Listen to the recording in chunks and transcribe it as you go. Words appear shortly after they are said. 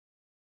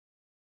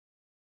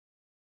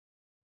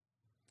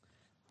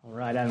All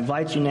right, I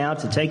invite you now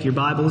to take your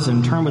Bibles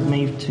and turn with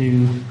me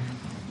to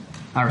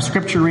our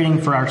scripture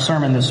reading for our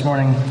sermon this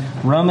morning,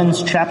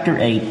 Romans chapter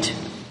 8,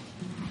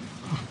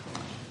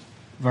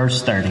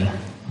 verse 30.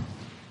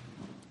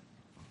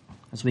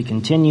 As we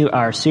continue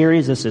our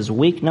series, this is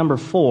week number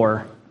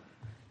 4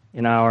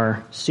 in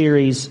our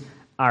series,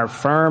 Our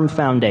Firm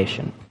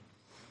Foundation.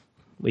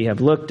 We have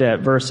looked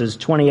at verses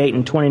 28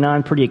 and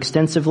 29 pretty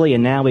extensively,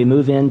 and now we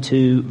move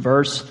into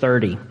verse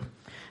 30.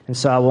 And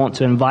so I want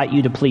to invite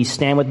you to please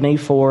stand with me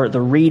for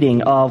the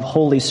reading of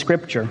Holy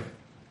Scripture.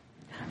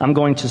 I'm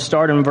going to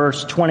start in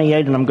verse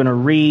 28 and I'm going to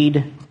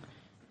read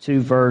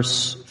to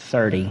verse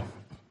 30.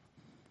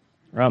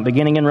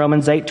 Beginning in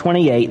Romans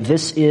 8:28,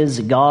 this is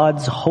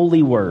God's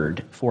holy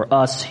word for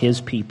us,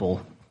 His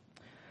people.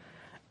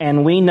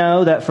 And we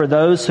know that for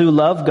those who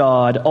love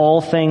God,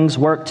 all things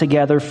work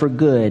together for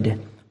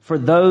good, for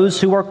those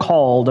who are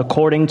called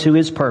according to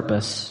His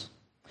purpose.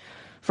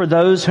 For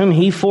those whom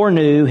He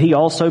foreknew, He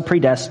also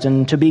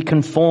predestined to be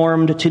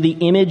conformed to the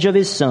image of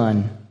His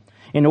Son,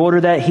 in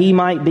order that He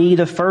might be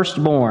the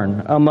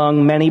firstborn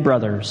among many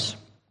brothers.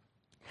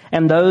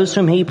 And those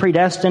whom He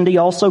predestined, He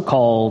also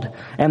called.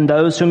 And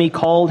those whom He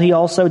called, He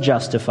also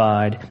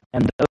justified.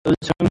 And those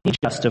whom He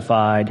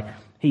justified,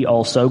 He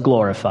also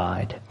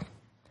glorified.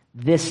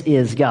 This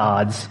is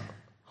God's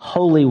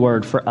holy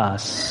word for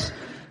us.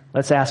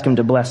 Let's ask Him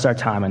to bless our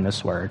time in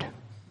this word.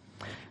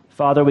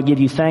 Father, we give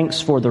you thanks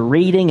for the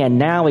reading, and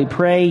now we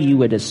pray you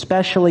would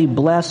especially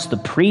bless the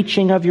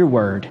preaching of your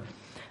word.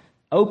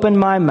 Open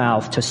my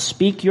mouth to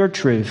speak your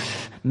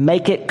truth.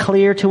 Make it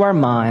clear to our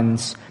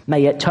minds.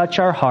 May it touch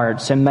our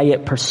hearts, and may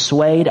it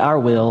persuade our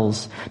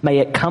wills. May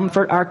it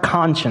comfort our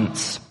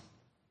conscience,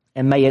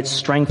 and may it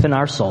strengthen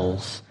our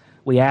souls.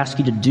 We ask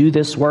you to do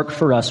this work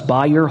for us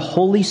by your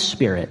Holy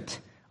Spirit,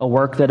 a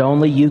work that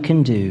only you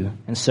can do.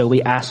 And so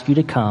we ask you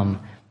to come,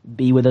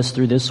 be with us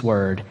through this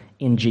word,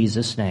 in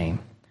Jesus' name.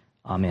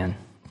 Amen.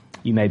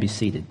 You may be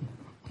seated.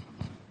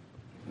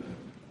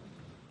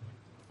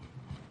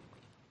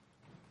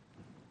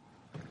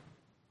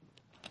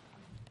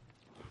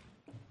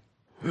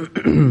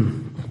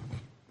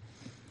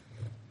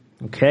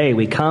 Okay,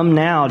 we come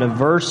now to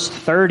verse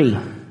 30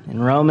 in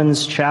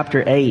Romans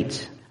chapter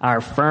 8,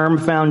 our firm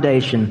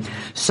foundation.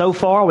 So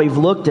far, we've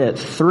looked at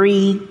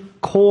 3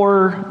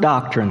 core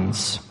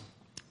doctrines,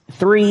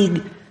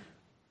 3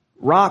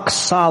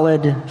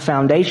 rock-solid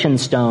foundation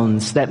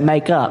stones that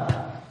make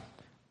up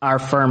our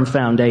firm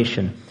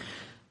foundation.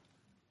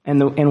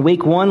 And in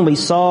week 1, we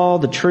saw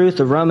the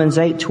truth of Romans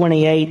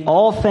 8:28.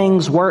 All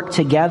things work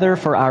together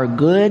for our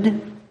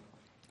good.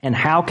 And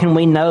how can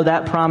we know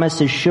that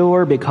promise is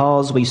sure?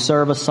 Because we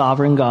serve a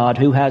sovereign God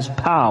who has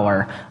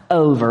power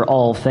over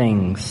all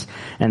things.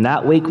 And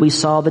that week we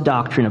saw the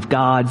doctrine of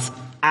God's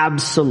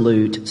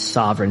absolute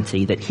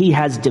sovereignty, that He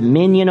has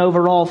dominion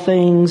over all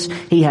things.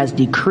 He has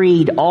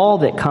decreed all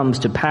that comes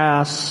to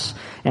pass,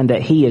 and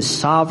that He is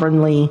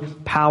sovereignly,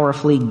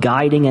 powerfully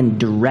guiding and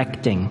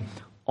directing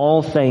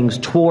all things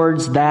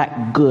towards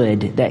that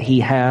good that He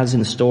has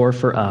in store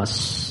for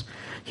us.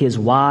 His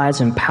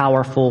wise and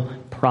powerful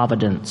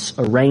providence,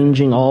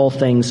 arranging all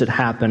things that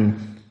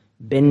happen,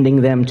 bending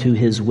them to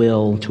His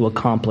will to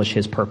accomplish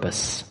His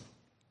purpose.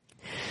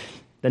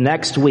 The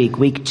next week,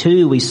 week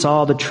 2, we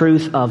saw the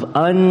truth of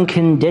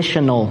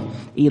unconditional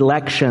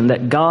election,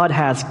 that God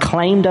has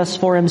claimed us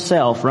for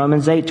Himself.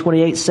 Romans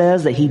 8:28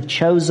 says that He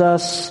chose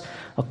us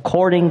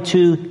according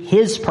to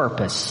His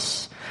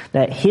purpose,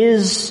 that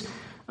His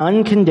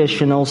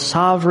unconditional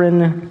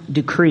sovereign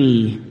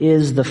decree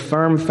is the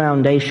firm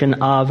foundation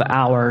of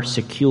our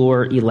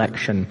secure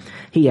election.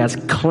 He has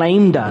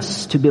claimed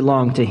us to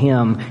belong to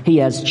Him. He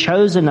has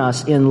chosen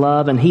us in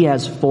love, and He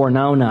has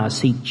foreknown us.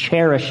 He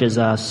cherishes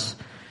us.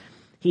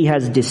 He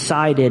has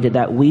decided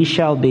that we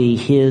shall be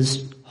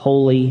His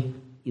holy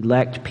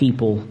elect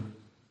people.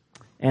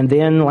 And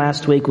then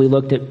last week we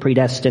looked at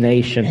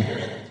predestination.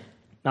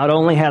 Not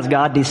only has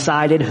God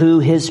decided who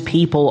His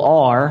people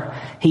are,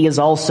 He has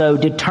also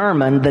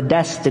determined the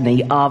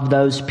destiny of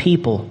those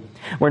people.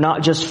 We're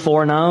not just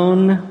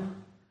foreknown,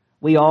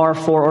 we are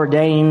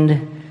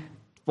foreordained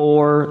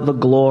for the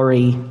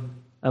glory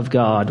of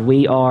God.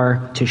 We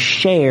are to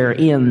share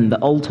in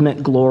the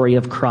ultimate glory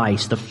of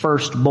Christ, the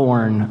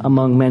firstborn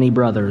among many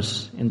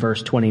brothers, in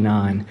verse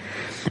 29.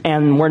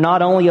 And we're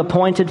not only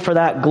appointed for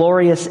that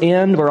glorious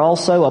end, we're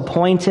also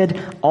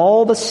appointed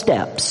all the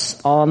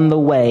steps on the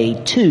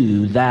way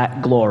to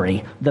that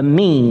glory, the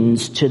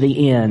means to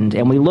the end.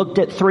 And we looked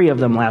at 3 of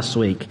them last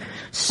week.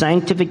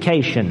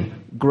 Sanctification,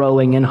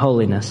 growing in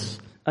holiness.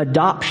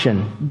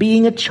 Adoption,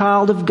 being a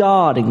child of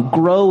God and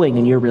growing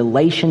in your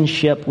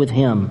relationship with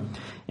Him.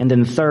 And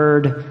then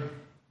 3rd,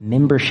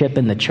 membership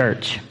in the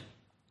church,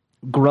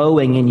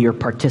 growing in your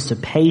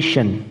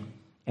participation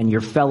and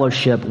your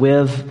fellowship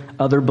with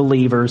other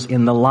believers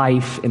in the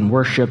life and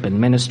worship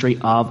and ministry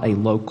of a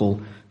local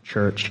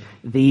church.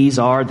 These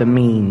are the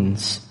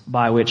means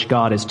by which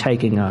God is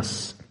taking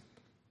us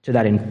to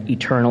that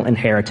eternal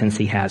inheritance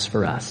He has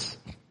for us.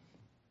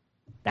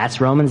 That's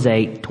Romans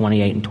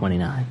 8:28 and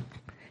 29.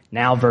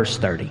 Now verse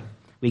 30.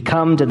 we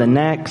come to the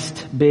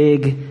next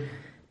big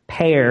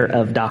pair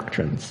of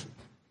doctrines.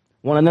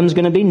 One of them is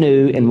going to be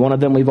new, and one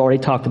of them we've already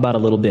talked about a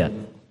little bit.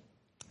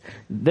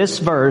 This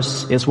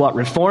verse is what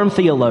Reformed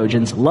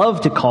theologians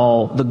love to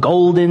call the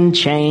golden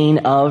chain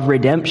of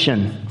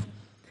redemption.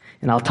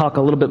 And I'll talk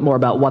a little bit more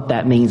about what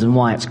that means and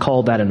why it's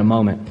called that in a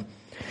moment.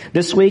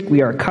 This week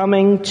we are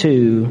coming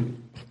to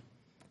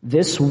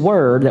this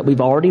word that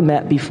we've already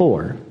met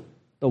before,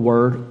 the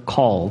word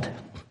called.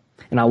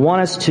 And I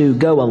want us to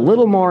go a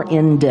little more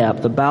in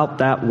depth about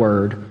that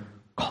word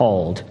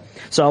called.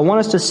 So I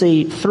want us to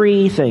see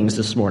three things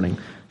this morning.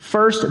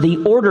 First, the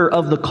order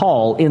of the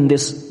call in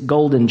this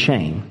golden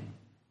chain.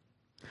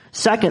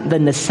 Second, the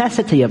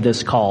necessity of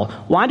this call.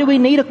 Why do we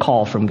need a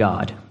call from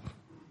God?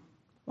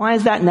 Why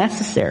is that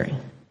necessary?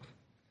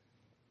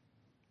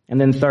 And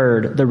then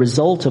third, the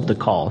result of the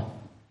call.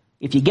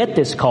 If you get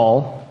this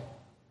call,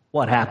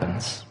 what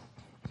happens?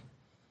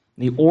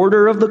 The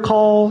order of the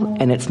call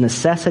and its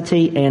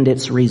necessity and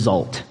its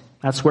result.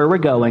 That's where we're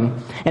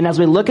going. And as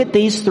we look at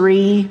these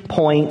 3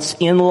 points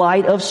in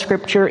light of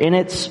Scripture in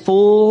its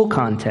full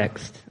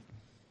context,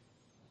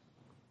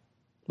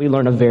 we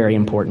learn a very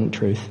important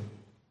truth.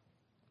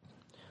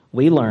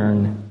 We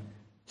learn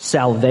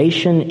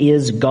salvation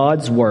is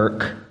God's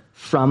work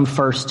from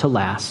first to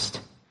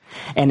last.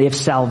 And if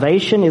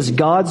salvation is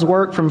God's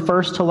work from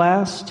first to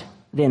last,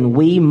 then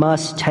we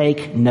must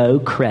take no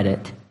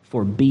credit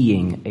for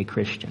being a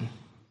Christian.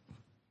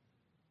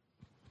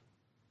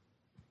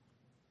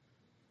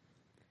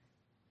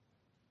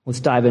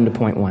 Let's dive into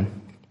point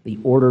 1, the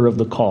order of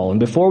the call. And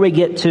before we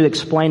get to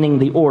explaining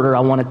the order, I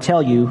want to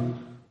tell you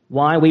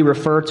why we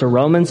refer to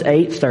Romans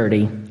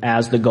 8:30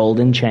 as the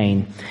golden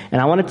chain. And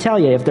I want to tell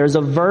you, if there's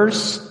a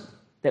verse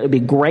that would be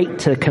great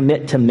to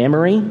commit to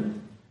memory,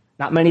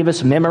 not many of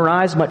us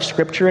memorize much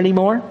Scripture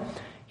anymore,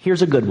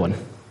 here's a good one.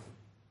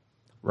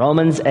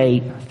 Romans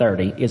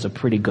 8:30 is a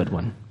pretty good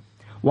one.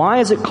 Why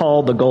is it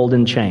called the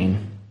golden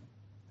chain?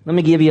 Let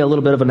me give you a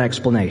little bit of an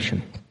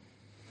explanation.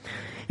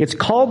 It's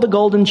called the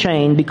golden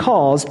chain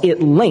because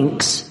it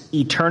links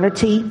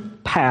eternity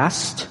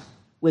past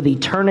with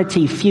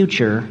eternity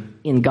future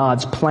in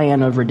God's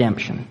plan of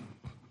redemption.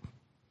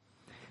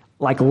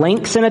 Like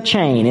links in a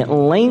chain, it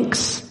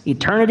links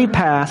eternity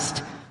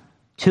past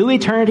to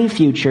eternity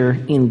future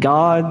in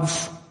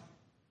God's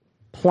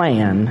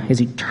plan,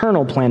 his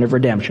eternal plan of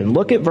redemption.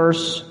 Look at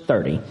verse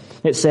 30.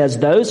 It says,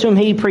 those whom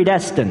he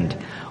predestined.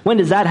 When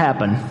does that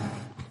happen?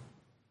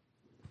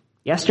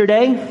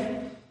 Yesterday?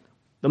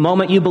 The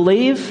moment you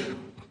believe?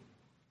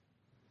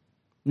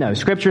 No,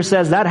 Scripture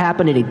says that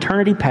happened in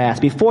eternity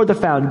past. Before the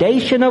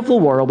foundation of the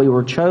world, we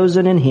were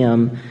chosen in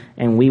him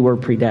and we were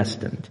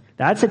predestined.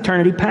 That's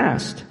eternity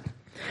past.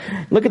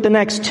 Look at the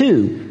next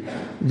 2.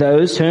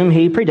 Those whom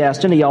he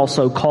predestined, he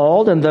also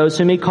called, and those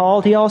whom he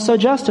called, he also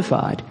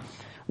justified.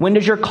 When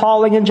does your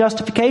calling and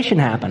justification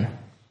happen?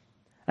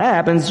 That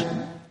happens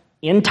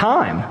in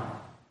time,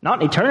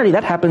 not in eternity.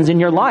 That happens in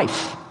your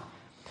life.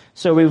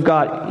 So we've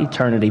got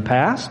eternity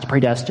past,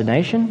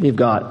 predestination. We've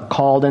got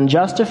called and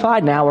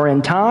justified. Now we're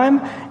in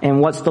time. And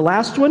what's the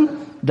last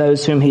one?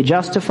 Those whom he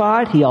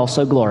justified, he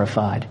also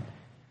glorified.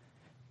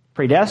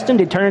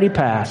 Predestined, eternity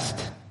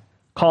past.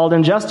 Called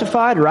and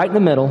justified, right in the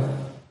middle.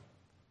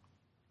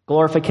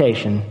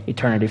 Glorification,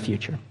 eternity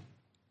future.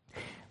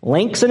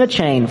 Links in a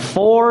chain,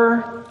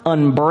 4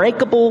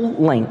 unbreakable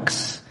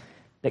links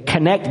that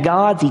connect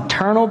God's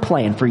eternal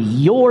plan for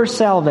your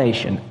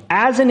salvation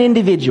as an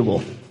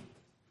individual,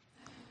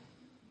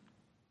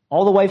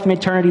 all the way from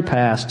eternity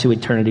past to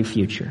eternity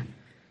future.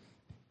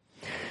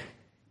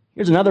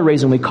 Here's another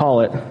reason we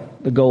call it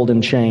the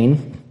golden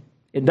chain.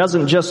 It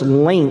doesn't just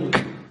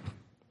link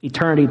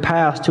eternity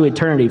past to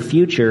eternity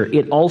future.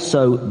 It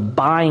also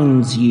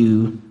binds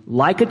you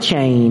like a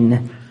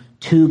chain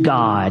to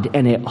God,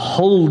 and it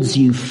holds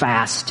you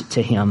fast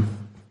to him.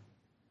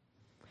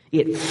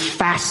 It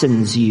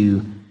fastens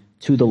you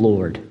to the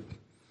Lord.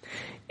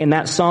 In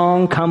that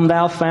song, Come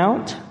Thou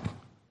Fount,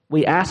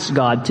 we ask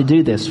God to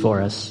do this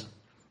for us.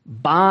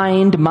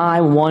 Bind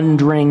my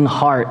wandering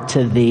heart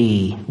to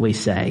thee, we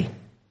say.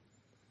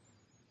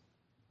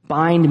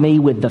 Bind me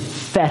with the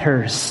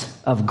fetters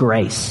of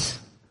grace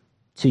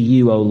to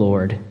you, O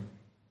Lord,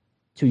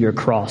 to your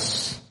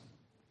cross.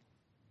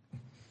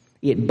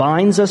 It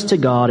binds us to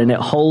God and it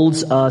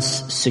holds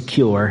us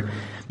secure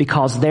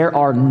because there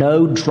are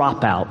no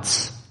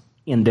dropouts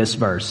in this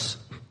verse.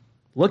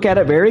 Look at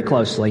it very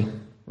closely.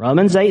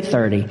 Romans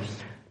 8:30.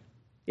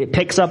 It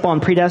picks up on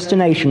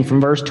predestination from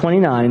verse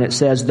 29, and it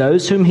says,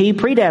 those whom he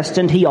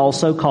predestined, he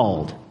also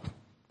called.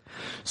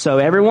 So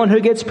everyone who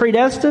gets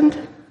predestined,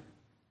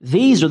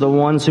 these are the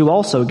ones who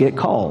also get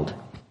called.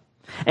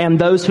 And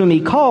those whom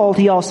he called,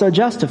 he also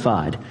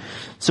justified.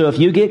 So if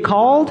you get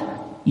called,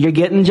 you're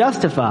getting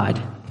justified.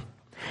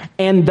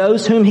 And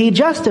those whom he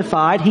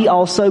justified, he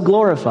also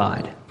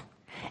glorified.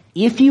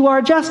 If you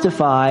are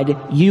justified,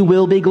 you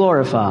will be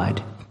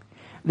glorified.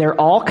 They're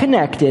all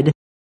connected.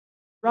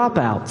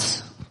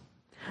 Dropouts.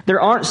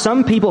 There aren't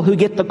some people who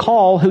get the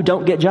call who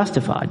don't get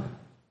justified.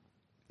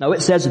 No,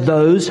 it says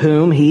those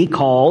whom he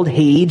called,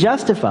 he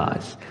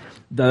justifies.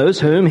 Those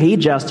whom he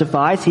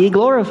justifies, he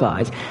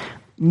glorifies.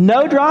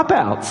 No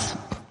dropouts.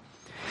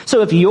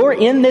 So if you're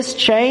in this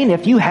chain,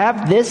 if you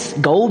have this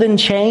golden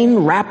chain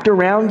wrapped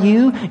around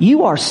you,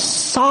 you are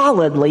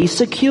solidly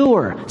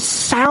secure,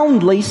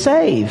 soundly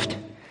saved.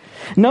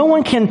 No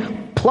one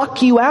can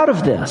pluck you out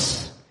of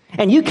this.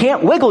 And you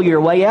can't wiggle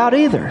your way out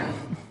either.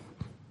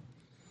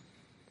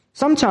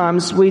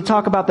 Sometimes we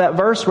talk about that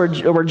verse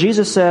where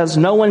Jesus says,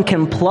 no one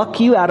can pluck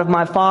you out of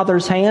my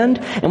Father's hand.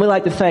 And we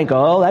like to think,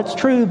 oh, that's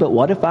true, but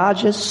what if I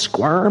just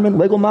squirm and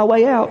wiggle my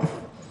way out?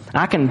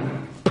 I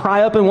can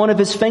pry up in one of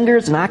his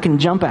fingers and I can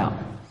jump out.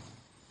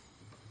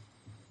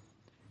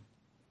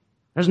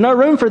 There's no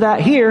room for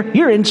that here.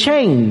 You're in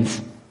chains.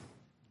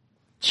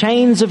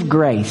 Chains of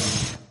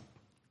grace.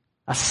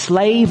 A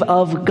slave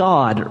of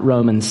God,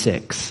 Romans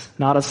 6.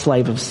 Not a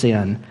slave of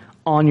sin.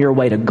 On your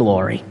way to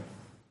glory.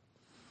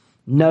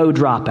 No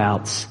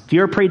dropouts. If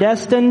you're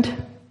predestined,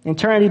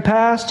 eternity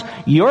past,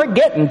 you're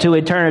getting to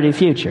eternity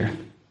future.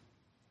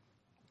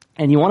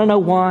 And you want to know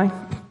why?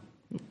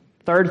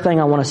 Third thing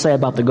I want to say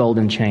about the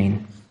golden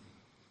chain.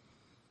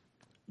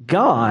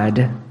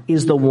 God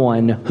is the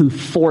one who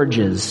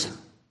forges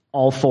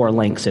all four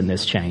links in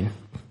this chain.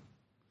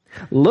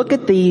 Look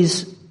at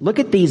these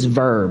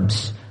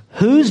verbs.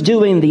 Who's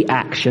doing the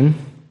action?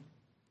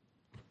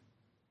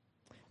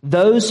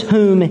 Those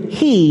whom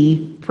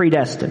he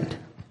predestined.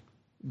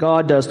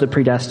 God does the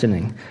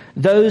predestining.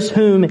 Those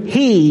whom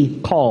he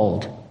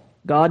called.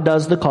 God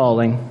does the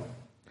calling.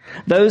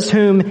 Those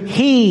whom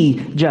he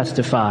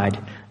justified.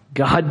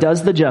 God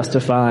does the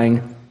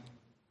justifying.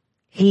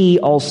 He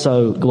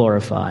also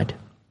glorified.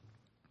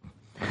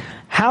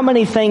 How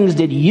many things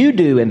did you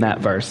do in that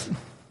verse?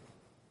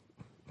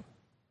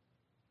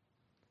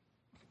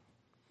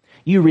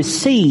 You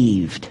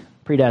received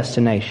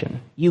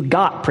predestination. You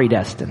got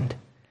predestined.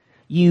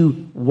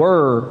 You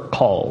were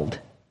called.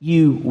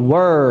 You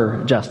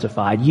were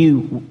justified.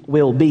 You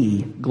will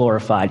be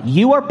glorified.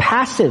 You are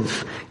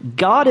passive.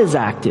 God is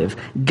active.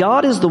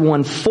 God is the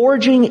one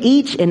forging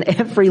each and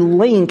every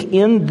link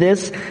in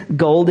this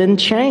golden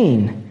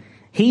chain.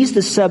 He's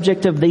the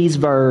subject of these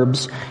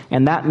verbs,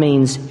 and that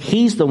means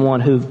he's the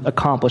one who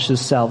accomplishes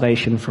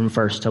salvation from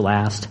first to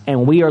last,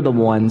 and we are the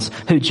ones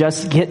who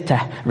just get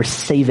to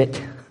receive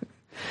it.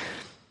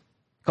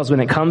 Because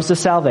when it comes to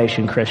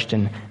salvation,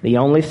 Christian, the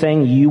only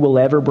thing you will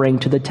ever bring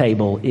to the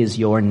table is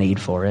your need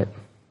for it.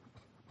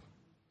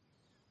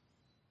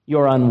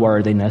 Your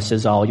unworthiness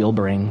is all you'll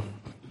bring.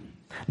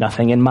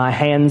 Nothing in my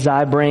hands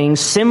I bring,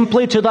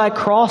 simply to thy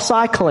cross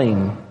I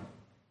cling.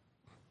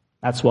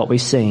 That's what we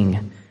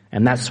sing,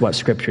 and that's what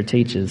Scripture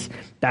teaches.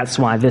 That's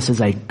why this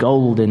is a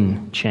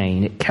golden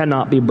chain. It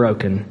cannot be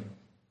broken.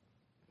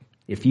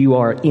 If you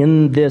are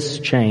in this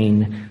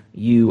chain,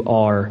 you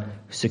are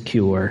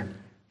secure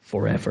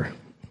forever.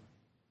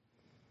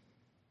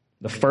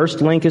 The first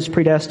link is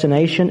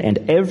predestination,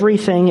 and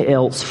everything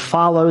else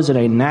follows in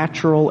a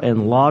natural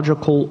and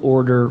logical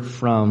order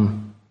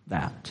from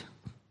that.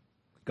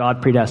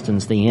 God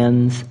predestines the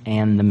ends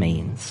and the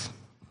means.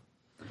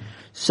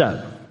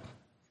 So,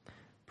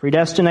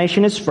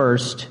 predestination is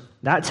first.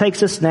 That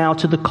takes us now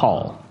to the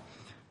call.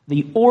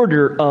 The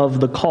order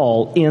of the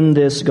call in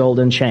this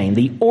golden chain.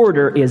 The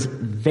order is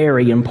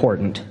very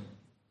important.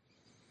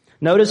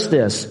 Notice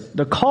this.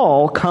 The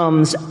call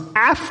comes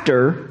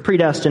after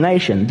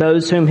predestination.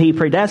 Those whom he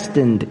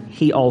predestined,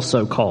 he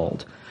also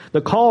called.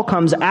 The call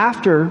comes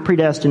after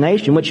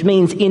predestination, which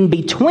means in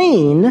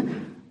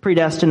between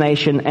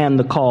predestination and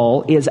the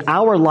call is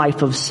our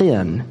life of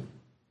sin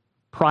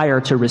prior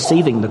to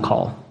receiving the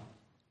call.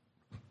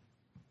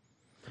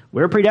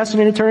 We're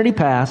predestined in eternity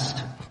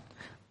past.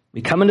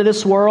 We come into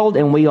this world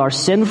and we are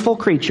sinful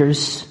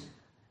creatures,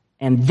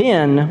 and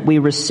then we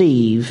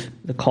receive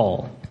the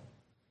call.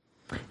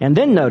 And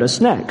then notice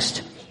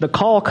next, the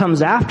call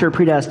comes after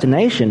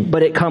predestination,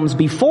 but it comes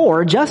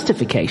before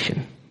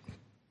justification.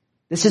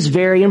 This is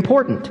very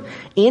important.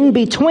 In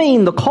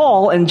between the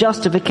call and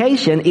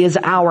justification is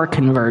our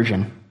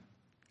conversion.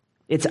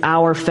 It's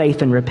our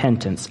faith and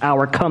repentance,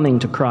 our coming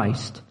to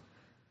Christ.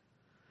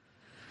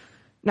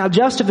 Now,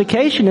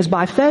 justification is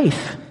by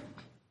faith,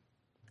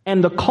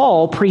 and the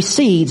call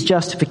precedes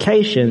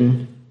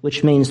justification,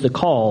 which means the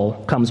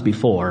call comes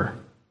before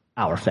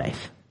our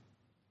faith.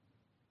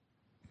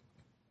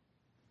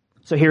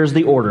 So here's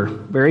the order,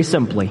 very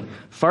simply.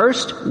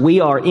 First, we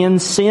are in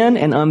sin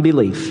and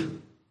unbelief.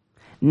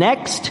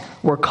 Next,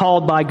 we're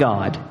called by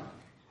God.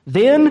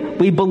 Then,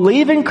 we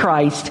believe in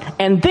Christ,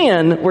 and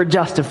then we're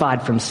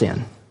justified from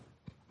sin.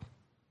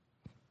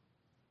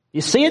 You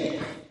see it?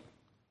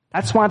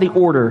 That's why the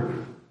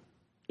order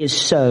is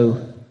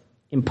so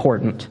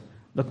important.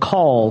 The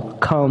call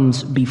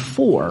comes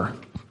before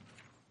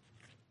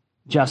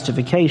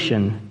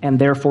justification, and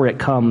therefore it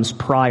comes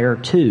prior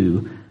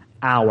to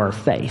our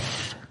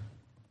faith.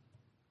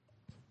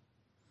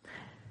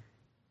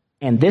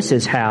 And this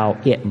is how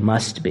it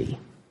must be.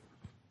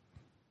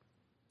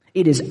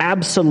 It is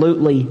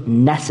absolutely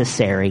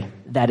necessary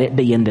that it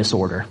be in this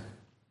order.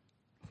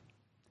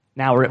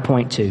 Now we're at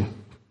point 2.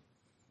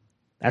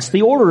 That's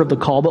the order of the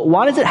call, but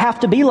why does it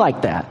have to be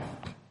like that?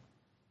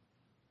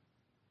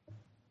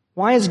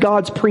 Why is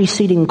God's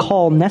preceding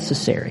call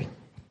necessary?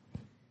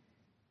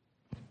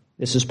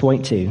 This is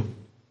point 2.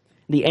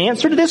 The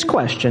answer to this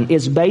question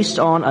is based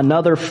on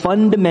another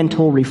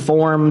fundamental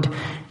Reformed,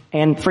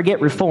 and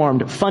forget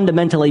Reformed,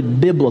 fundamentally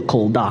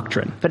biblical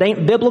doctrine. If it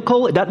ain't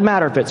biblical, it doesn't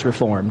matter if it's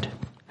Reformed.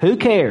 Who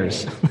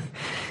cares?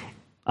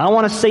 I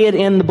want to see it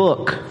in the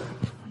book.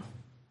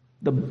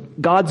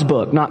 God's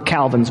book, not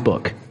Calvin's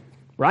book.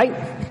 Right?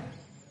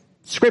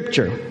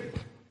 Scripture.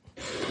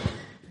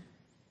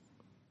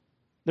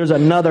 There's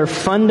another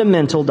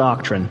fundamental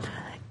doctrine.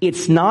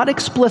 It's not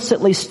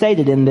explicitly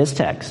stated in this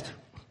text.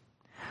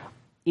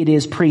 It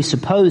is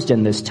presupposed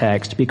in this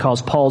text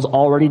because Paul's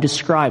already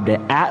described it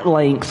at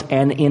length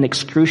and in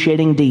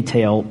excruciating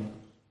detail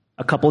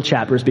a couple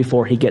chapters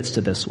before he gets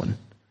to this one.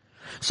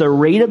 So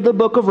read the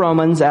book of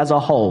Romans as a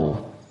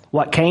whole.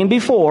 What came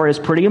before is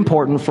pretty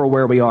important for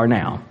where we are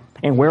now.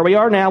 And where we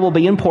are now will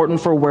be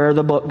important for where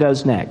the book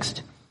goes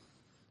next.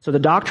 So the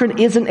doctrine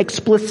isn't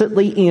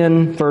explicitly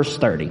in verse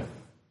 30.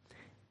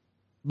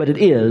 But it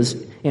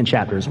is in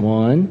chapters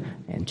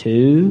 1 and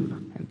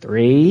 2 and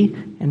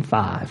 3 and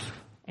 5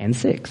 and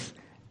 6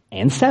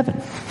 and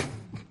 7.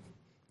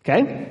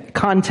 Okay?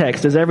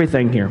 Context is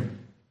everything here.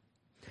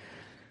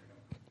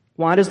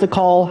 Why does the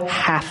call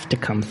have to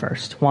come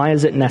first? Why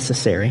is it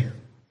necessary?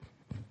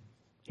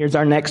 Here's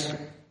our next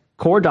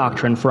core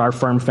doctrine for our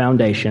firm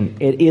foundation.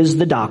 It is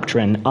the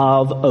doctrine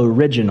of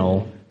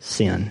original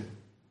sin.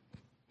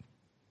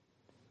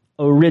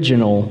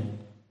 Original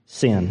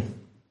sin.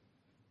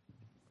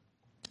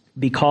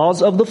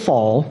 Because of the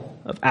fall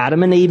of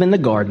Adam and Eve in the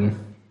garden,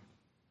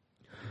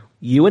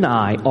 you and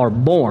I are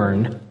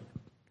born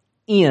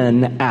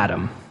in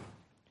Adam.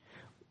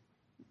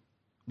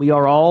 We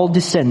are all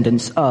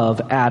descendants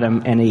of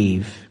Adam and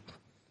Eve.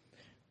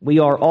 We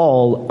are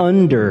all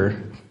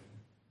under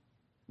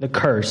the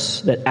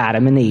curse that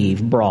Adam and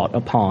Eve brought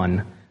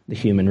upon the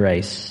human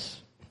race.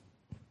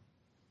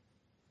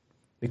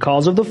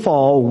 Because of the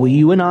fall,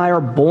 you and I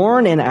are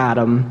born in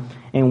Adam,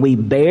 and we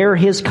bear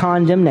his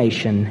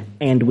condemnation,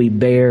 and we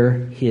bear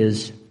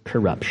his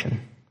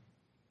corruption.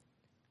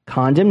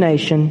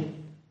 Condemnation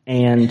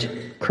and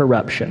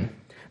corruption.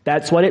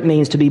 That's what it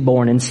means to be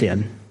born in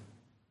sin.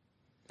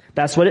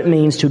 That's what it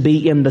means to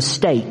be in the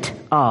state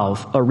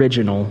of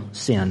original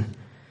sin.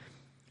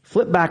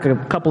 Flip back a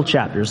couple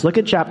chapters. Look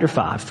at chapter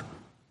 5.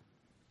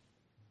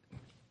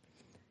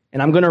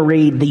 And I'm going to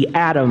read the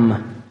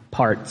Adam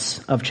parts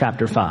of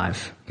chapter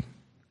 5.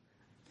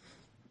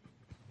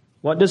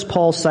 What does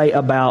Paul say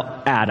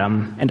about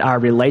Adam and our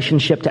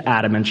relationship to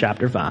Adam in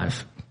chapter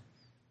 5?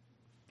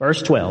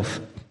 Verse 12.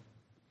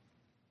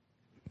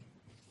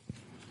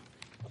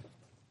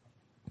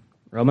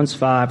 Romans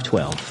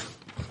 5:12.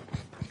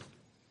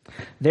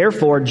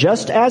 Therefore,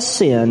 just as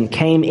sin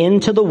came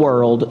into the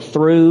world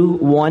through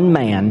one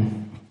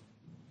man,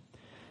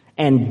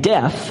 and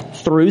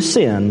death through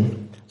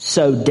sin,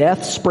 so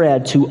death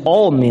spread to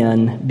all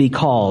men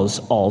because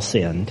all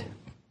sinned.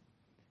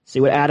 See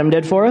what Adam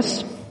did for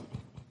us?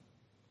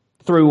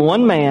 Through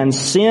one man,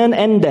 sin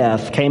and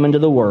death came into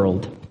the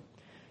world.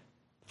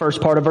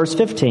 First part of verse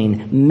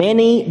 15.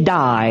 Many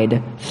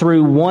died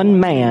through one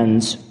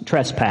man's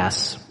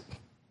trespass.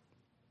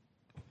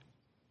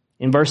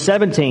 In verse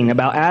 17,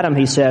 about Adam,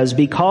 he says,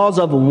 because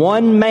of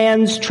one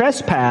man's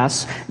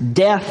trespass,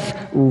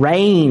 death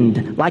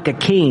reigned like a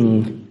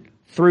king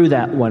through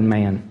that one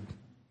man.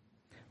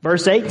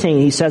 Verse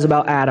 18, he says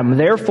about Adam,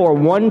 therefore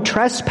one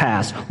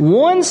trespass,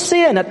 one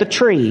sin at the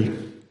tree,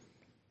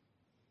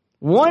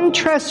 one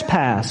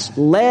trespass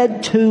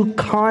led to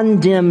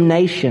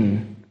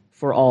condemnation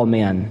for all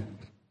men.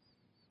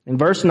 In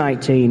verse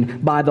 19,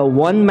 by the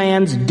one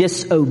man's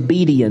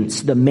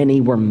disobedience, the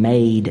many were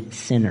made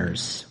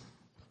sinners.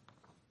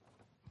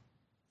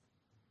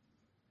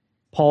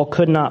 Paul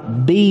could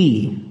not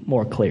be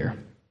more clear.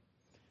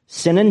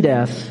 Sin and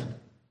death,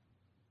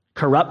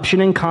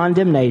 corruption and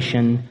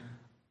condemnation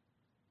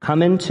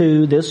come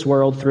into this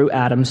world through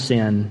Adam's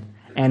sin,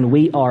 and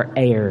we are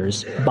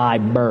heirs by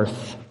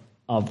birth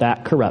of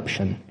that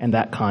corruption and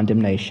that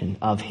condemnation,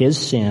 of his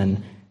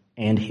sin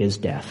and his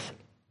death.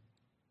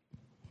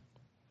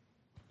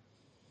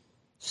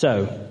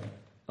 So,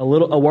 a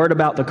word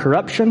about the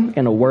corruption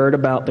and a word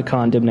about the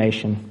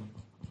condemnation.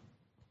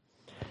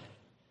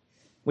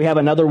 We have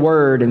another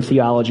word in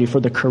theology for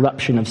the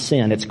corruption of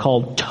sin. It's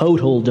called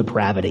total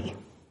depravity.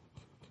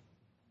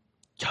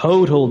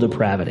 Total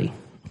depravity.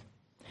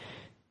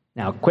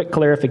 Now, quick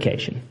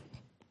clarification.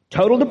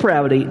 Total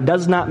depravity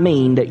does not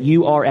mean that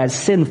you are as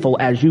sinful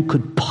as you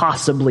could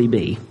possibly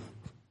be.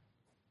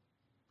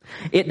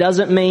 It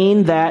doesn't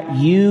mean that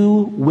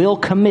you will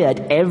commit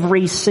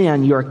every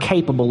sin you're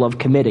capable of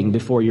committing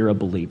before you're a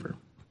believer.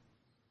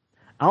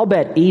 I'll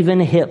bet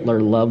even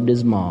Hitler loved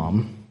his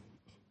mom.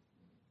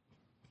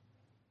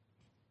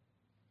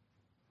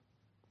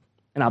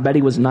 And I bet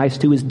he was nice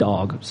to his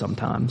dog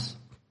sometimes.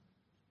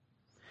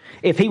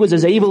 If he was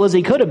as evil as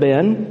he could have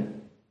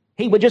been,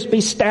 he would just be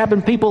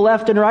stabbing people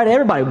left and right.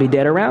 Everybody would be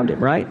dead around him,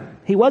 right?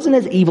 He wasn't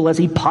as evil as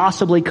he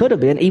possibly could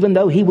have been, even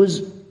though he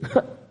was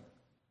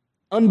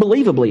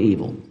unbelievably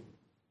evil.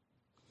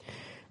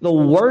 The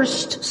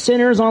worst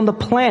sinners on the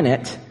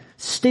planet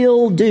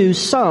still do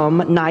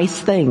some nice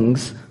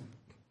things.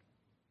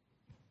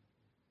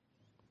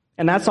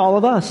 And that's all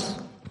of us.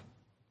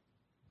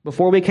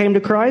 Before we came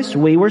to Christ,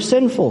 we were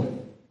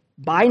sinful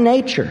by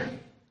nature,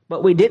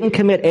 but we didn't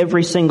commit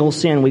every single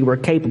sin we were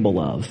capable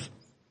of.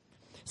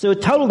 So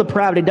total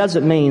depravity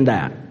doesn't mean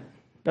that.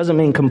 Doesn't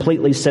mean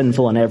completely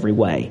sinful in every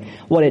way.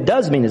 What it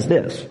does mean is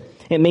this.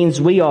 It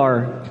means we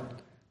are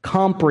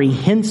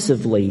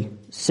comprehensively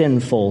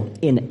sinful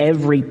in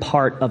every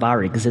part of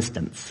our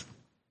existence.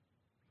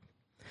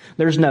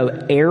 There's no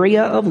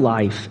area of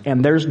life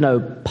and there's no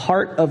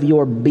part of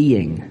your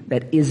being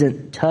that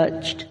isn't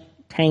touched,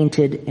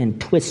 tainted, and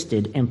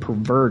twisted, and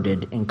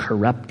perverted, and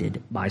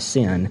corrupted by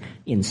sin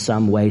in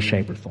some way,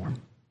 shape, or form.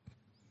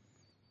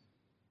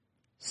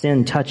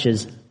 Sin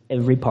touches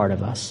every part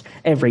of us,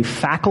 every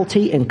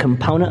faculty and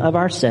component of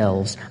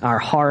ourselves, our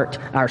heart,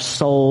 our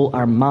soul,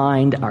 our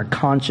mind, our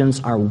conscience,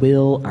 our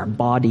will, our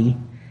body.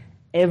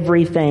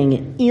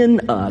 Everything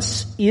in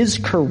us is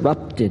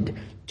corrupted,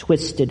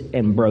 twisted,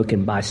 and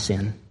broken by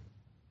sin.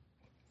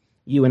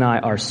 You and I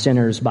are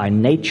sinners by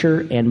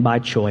nature and by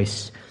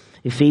choice.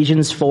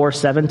 Ephesians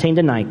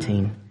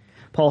 4:17-19.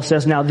 Paul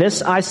says, "Now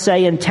this I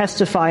say and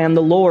testify in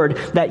the Lord,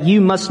 that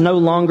you must no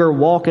longer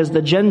walk as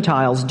the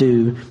Gentiles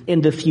do,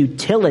 in the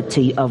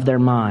futility of their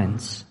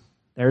minds."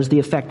 There's the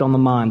effect on the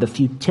mind, the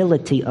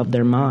futility of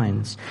their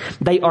minds.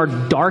 "They are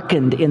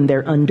darkened in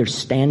their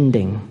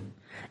understanding,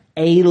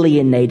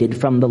 alienated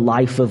from the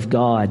life of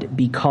God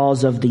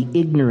because of the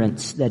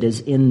ignorance that is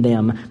in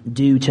them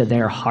due to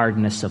their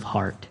hardness of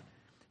heart."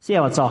 See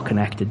how it's all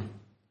connected?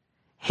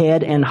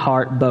 Head and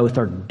heart both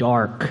are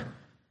dark,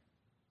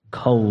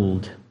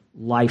 cold,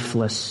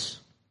 lifeless,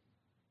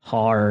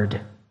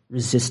 hard,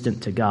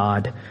 resistant to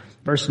God.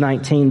 Verse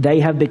 19,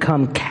 "They have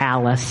become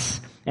callous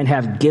and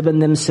have given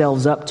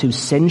themselves up to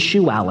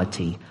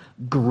sensuality,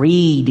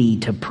 greedy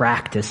to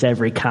practice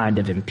every kind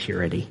of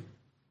impurity."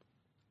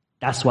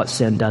 That's what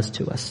sin does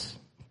to us.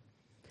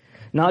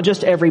 Not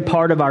just every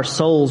part of our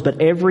souls,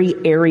 but every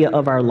area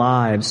of our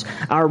lives,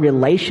 our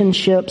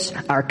relationships,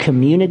 our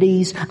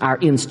communities, our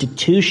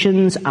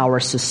institutions, our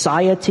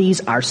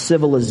societies, our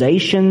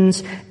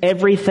civilizations,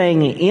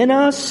 everything in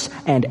us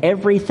and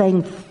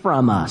everything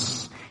from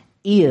us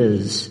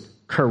is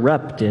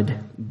corrupted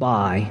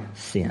by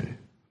sin.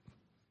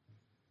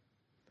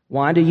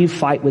 Why do you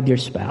fight with your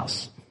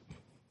spouse?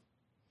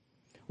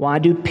 Why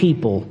do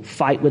people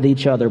fight with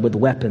each other with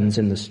weapons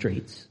in the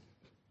streets?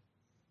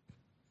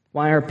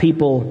 Why are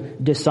people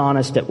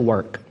dishonest at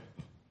work?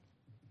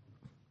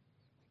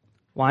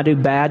 Why do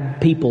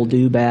bad people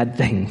do bad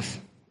things?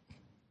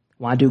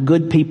 Why do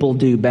good people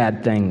do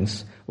bad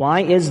things?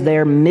 Why is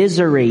there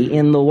misery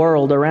in the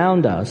world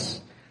around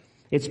us?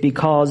 It's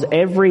because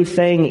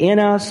everything in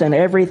us and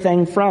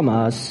everything from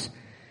us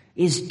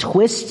is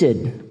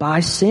twisted by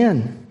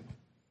sin.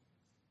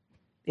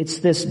 It's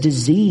this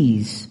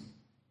disease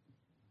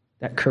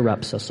that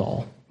corrupts us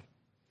all.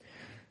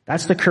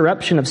 That's the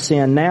corruption of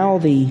sin. Now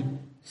the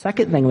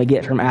second thing we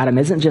get from Adam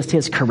isn't just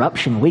his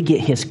corruption, we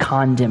get his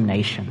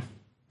condemnation.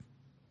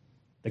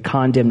 The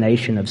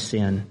condemnation of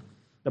sin.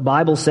 The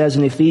Bible says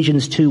in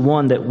Ephesians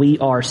 2:1 that we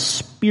are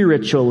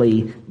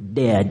spiritually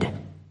dead.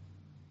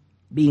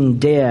 Being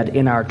dead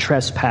in our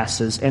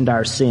trespasses and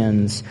our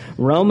sins.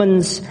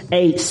 Romans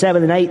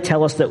 8:7-8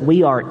 tell us that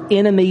we are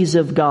enemies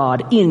of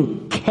God,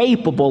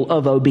 incapable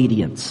of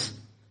obedience.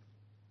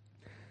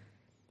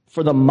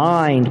 For the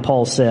mind,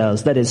 Paul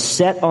says, that is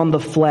set on the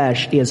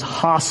flesh is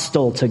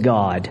hostile to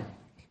God.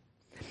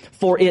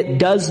 For it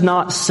does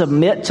not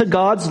submit to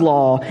God's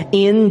law.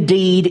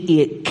 Indeed,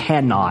 it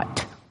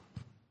cannot.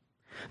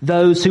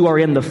 Those who are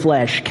in the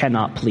flesh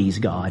cannot please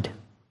God.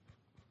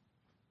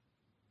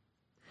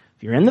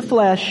 If you're in the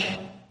flesh,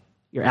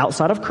 you're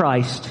outside of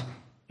Christ.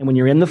 And when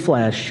you're in the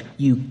flesh,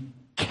 you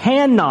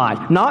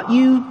cannot, not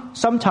you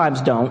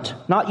sometimes don't,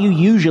 not you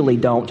usually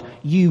don't,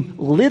 you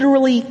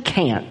literally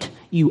can't.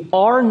 You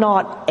are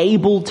not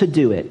able to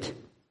do it.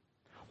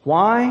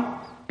 Why?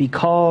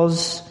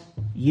 Because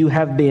you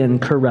have been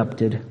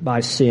corrupted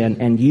by sin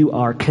and you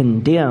are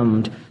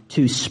condemned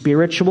to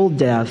spiritual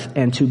death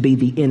and to be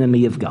the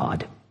enemy of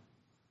God.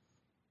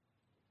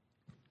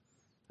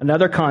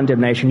 Another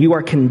condemnation. You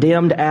are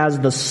condemned as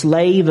the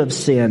slave of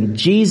sin.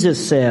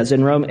 Jesus says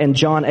in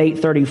John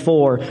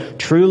 8:34,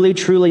 "Truly,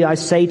 truly, I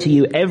say to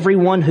you,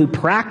 everyone who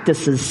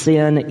practices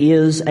sin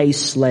is a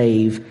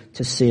slave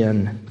to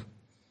sin."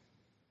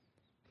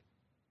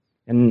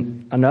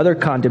 And another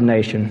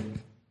condemnation,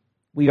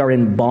 we are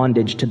in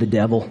bondage to the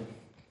devil.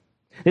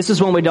 This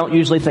is one we don't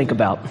usually think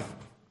about.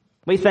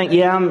 We think,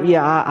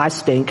 I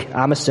stink.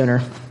 I'm a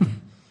sinner.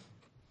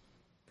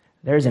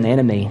 There's an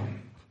enemy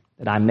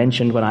that I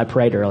mentioned when I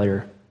prayed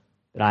earlier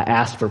that I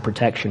asked for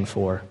protection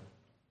for.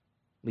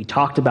 We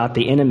talked about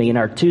the enemy in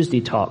our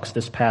Tuesday talks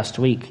this past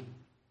week.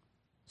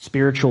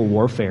 Spiritual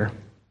warfare.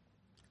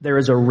 There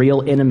is a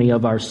real enemy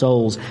of our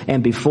souls.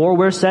 And before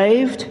we're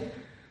saved,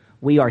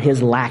 we are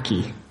his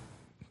lackey.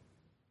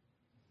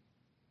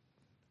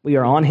 We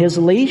are on his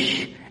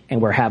leash,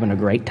 and we're having a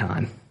great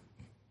time.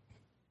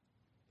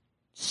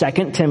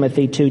 2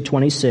 Timothy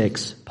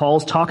 2:26,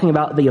 Paul's talking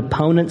about the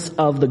opponents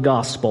of the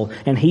gospel,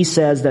 and he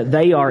says that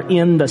they are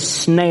in the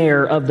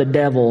snare of the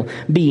devil,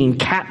 being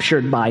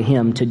captured by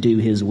him to do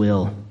his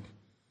will.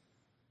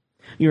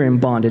 You're in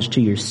bondage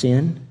to your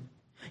sin.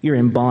 You're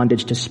in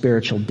bondage to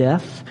spiritual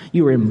death.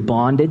 You are in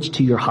bondage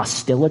to your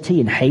hostility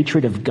and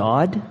hatred of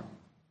God.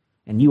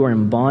 And you are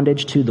in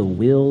bondage to the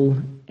will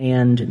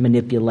and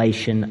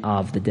manipulation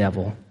of the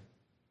devil.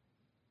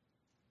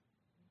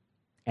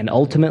 And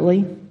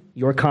ultimately,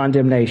 your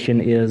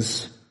condemnation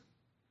is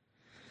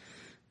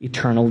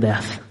eternal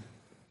death.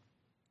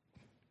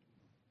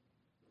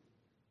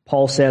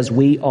 Paul says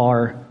we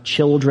are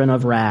children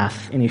of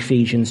wrath in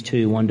Ephesians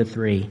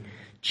 2:1-3.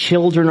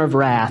 Children of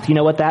wrath. You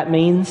know what that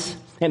means?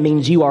 It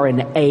means you are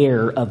an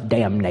heir of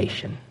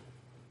damnation.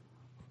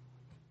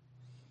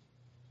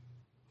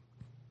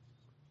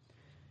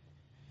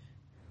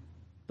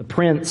 The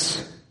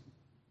prince,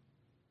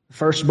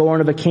 firstborn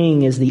of a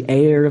king, is the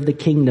heir of the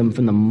kingdom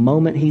from the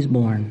moment he's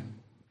born.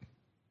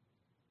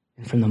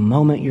 And from the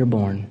moment you're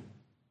born,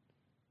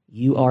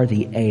 you are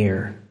the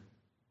heir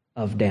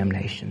of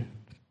damnation.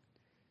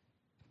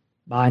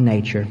 By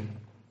nature,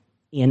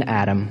 in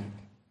Adam,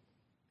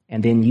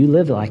 and then you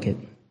live like it.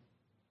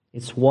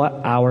 It's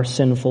what our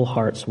sinful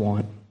hearts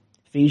want.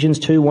 Ephesians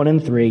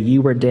 2:1-3,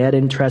 you were dead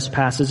in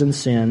trespasses and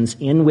sins,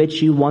 in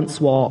which you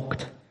once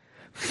walked,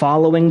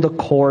 following the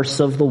course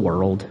of the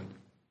world,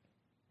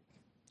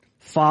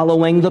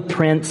 following the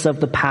prince of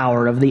the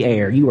power of the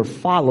air. You were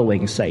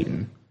following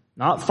Satan,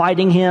 not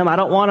fighting him. I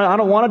don't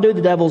want to do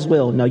the devil's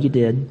will. No, you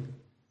did.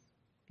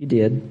 You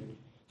did.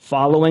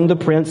 Following the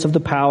prince of the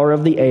power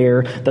of the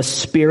air, the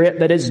spirit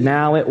that is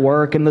now at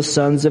work in the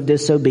sons of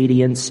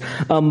disobedience,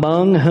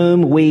 among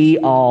whom we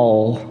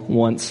all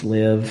once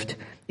lived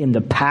in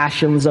the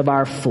passions of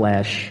our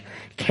flesh,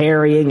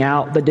 carrying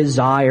out the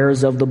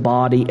desires of the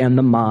body and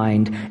the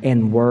mind,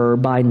 and were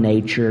by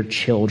nature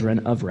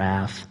children of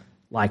wrath,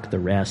 like the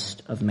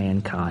rest of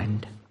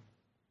mankind.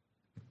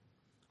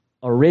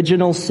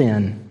 Original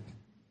sin.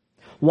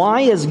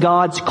 Why is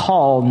God's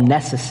call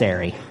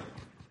necessary?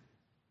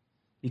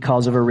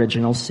 Because of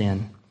original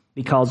sin.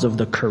 Because of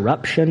the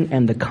corruption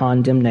and the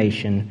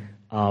condemnation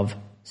of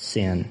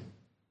sin.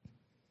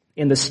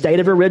 In the state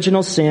of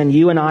original sin,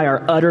 you and I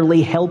are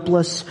utterly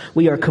helpless.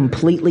 We are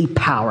completely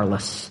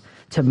powerless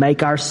to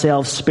make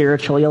ourselves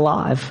spiritually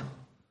alive.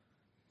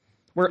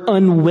 We're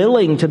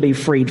unwilling to be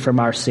freed from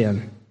our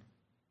sin.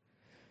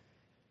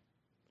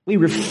 We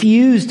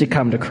refuse to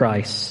come to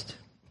Christ.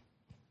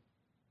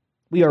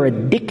 We are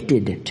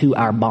addicted to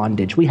our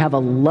bondage. We have a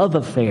love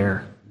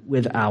affair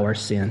with our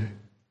sin.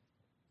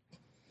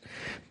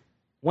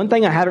 One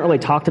thing I haven't really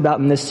talked about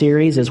in this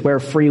series is where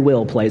free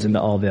will plays into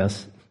all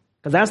this.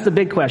 Because that's the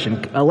big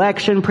question.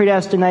 Election,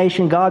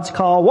 predestination, God's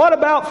call. What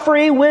about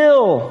free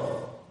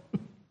will?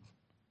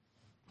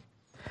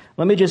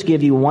 Let me just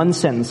give you one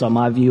sentence on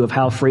my view of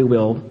how free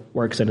will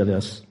works into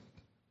this.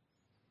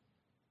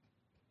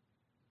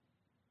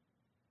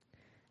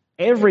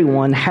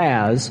 Everyone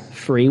has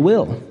free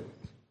will,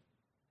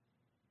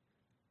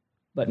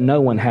 but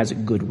no one has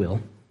goodwill.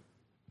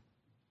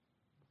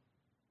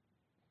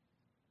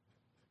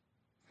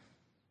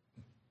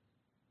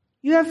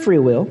 You have free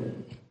will.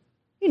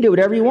 You can do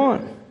whatever you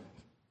want.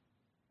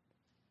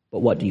 But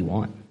what do you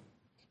want?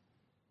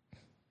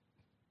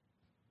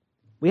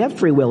 We have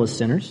free will as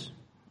sinners.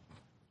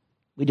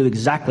 We do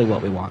exactly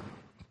what we want.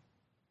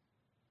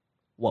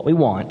 What we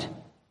want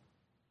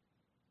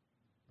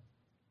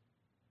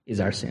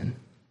is our sin.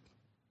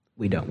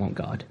 We don't want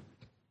God.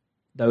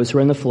 Those who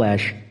are in the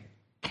flesh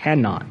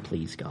cannot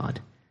please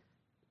God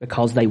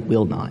because they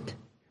will not.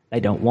 They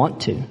don't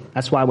want to.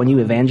 That's why when you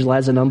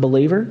evangelize an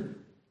unbeliever,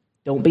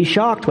 don't be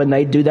shocked when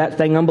they do that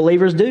thing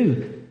unbelievers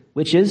do,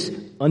 which is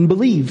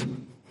unbelieve.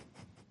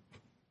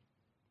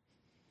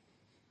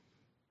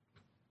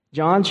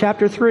 John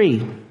chapter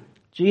 3,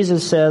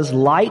 Jesus says,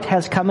 light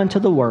has come into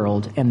the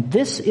world, and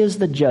this is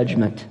the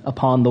judgment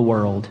upon the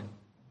world.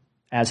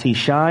 As he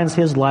shines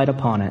his light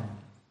upon it,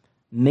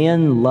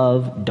 men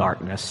love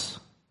darkness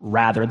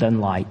rather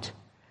than light,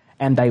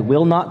 and they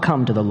will not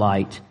come to the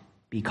light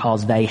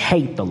because they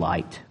hate the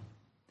light,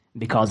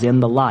 because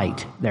in the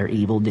light their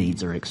evil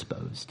deeds are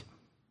exposed.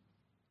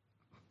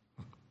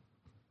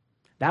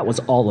 That was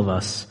all of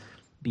us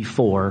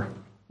before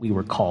we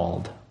were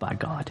called by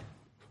God.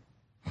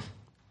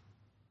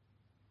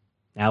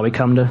 Now we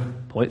come to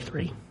point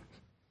 3.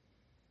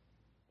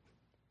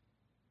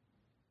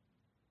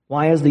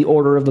 Why is the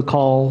order of the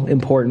call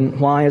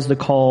important? Why is the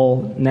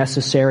call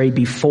necessary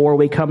before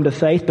we come to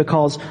faith?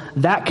 Because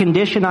that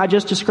condition I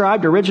just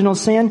described, original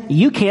sin,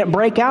 you can't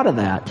break out of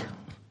that.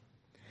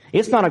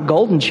 It's not a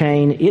golden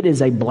chain, it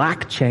is a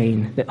black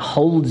chain that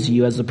holds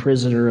you as a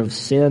prisoner of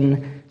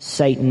sin,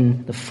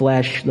 Satan, the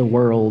flesh, the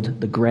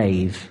world, the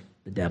grave,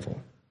 the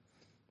devil.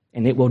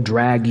 And it will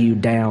drag you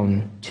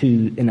down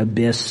to an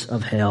abyss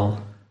of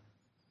hell.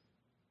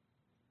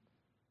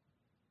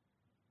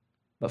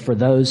 But for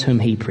those whom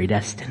he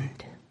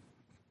predestined,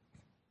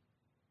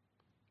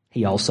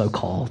 he also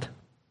called.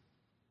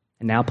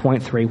 And now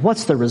point 3,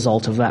 what's the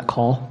result of that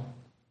call?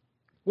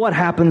 What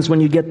happens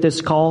when you get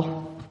this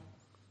call?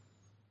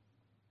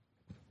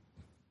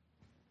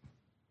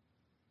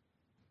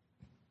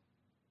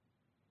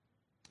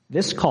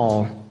 This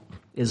call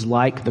is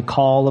like the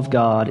call of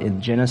God in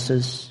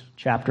Genesis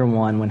chapter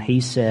 1 when he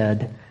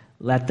said,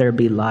 "Let there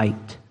be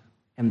light,"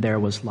 and there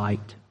was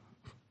light.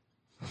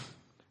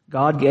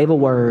 God gave a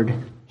word.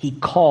 He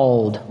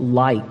called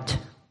light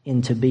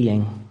into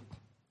being.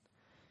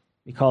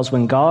 Because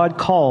when God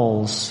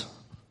calls,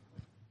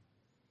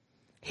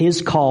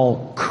 his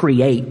call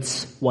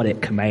creates what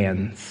it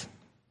commands.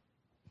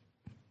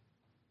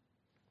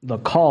 The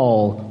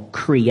call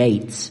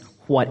creates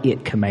what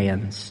it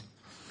commands.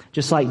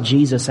 Just like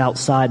Jesus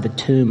outside the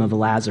tomb of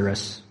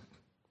Lazarus.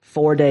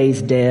 4 days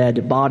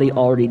dead, body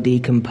already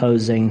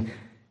decomposing.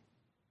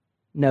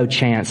 No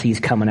chance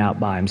he's coming out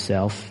by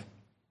himself.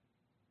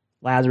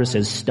 Lazarus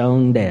is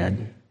stone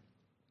dead.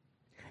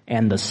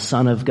 And the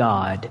Son of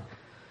God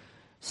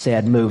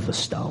said, "Move the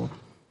stone.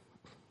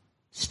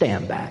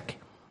 Stand back.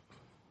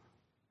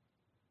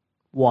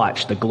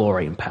 Watch the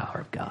glory and power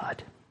of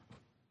God."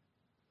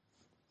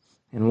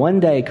 And one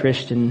day,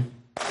 Christian,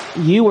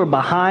 you were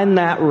behind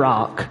that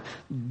rock,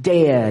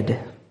 dead,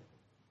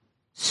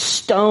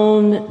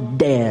 stone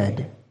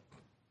dead.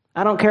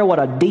 I don't care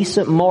what a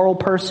decent moral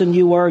person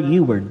you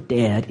were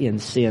dead in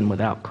sin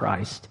without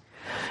Christ.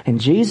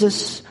 And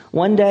Jesus,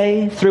 one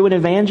day, through an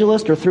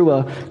evangelist or through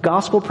a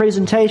gospel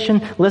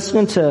presentation,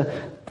 listening to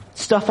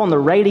stuff on the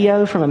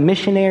radio from a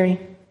missionary,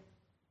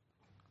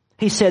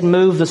 he said,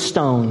 "Move the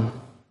stone."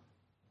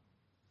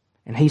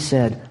 And he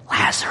said,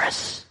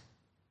 "Lazarus,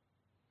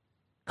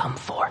 come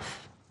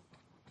forth.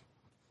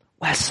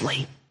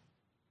 Wesley,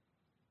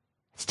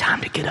 it's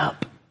time to get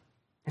up.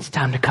 It's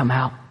time to come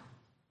out."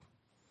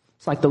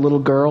 It's like the little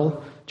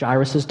girl,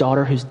 Jairus'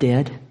 daughter, who's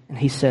dead. And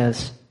he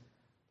says,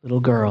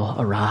 "Little girl,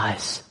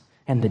 arise."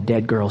 And the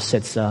dead girl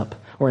sits up.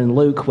 Or in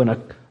Luke, when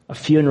a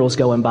funeral's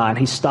going by and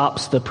he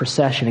stops the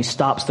procession, he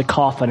stops the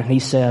coffin, and he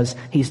says,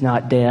 "He's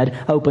not dead.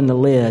 Open the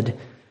lid.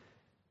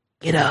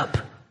 Get up.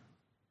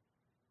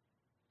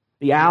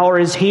 The hour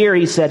is here,"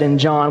 he said in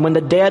John, "when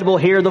the dead will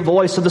hear the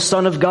voice of the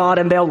Son of God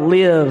and they'll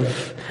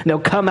live. And they'll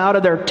come out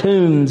of their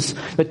tombs,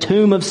 the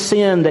tomb of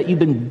sin that you've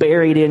been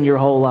buried in your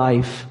whole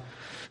life."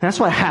 And that's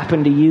what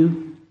happened to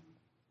you.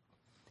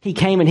 He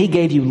came and he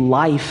gave you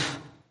life.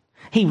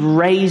 He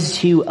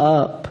raised you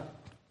up.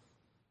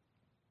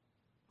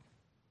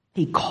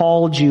 He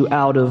called you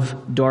out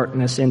of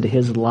darkness into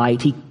his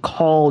light. He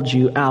called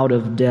you out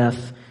of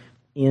death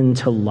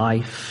into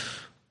life.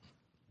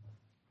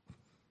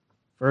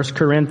 2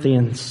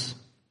 Corinthians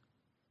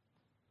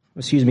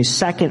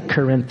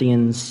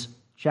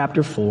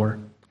chapter 4.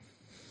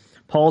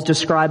 Paul's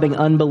describing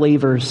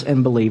unbelievers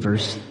and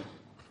believers.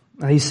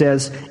 He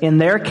says, "In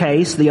their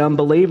case, the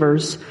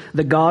unbelievers,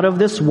 the God of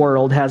this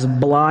world has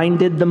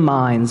blinded the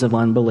minds of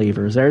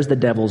unbelievers." There's the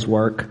devil's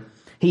work.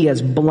 He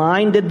has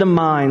blinded the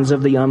minds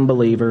of the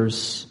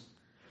unbelievers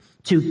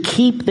to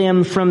keep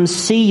them from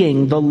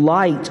seeing the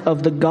light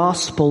of the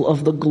gospel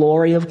of the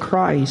glory of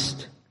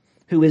Christ,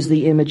 who is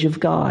the image of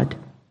God.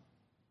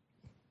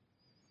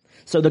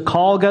 So the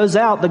call goes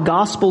out, the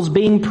gospel's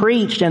being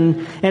preached,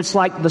 and it's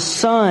like the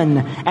sun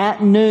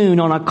at noon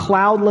on a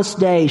cloudless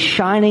day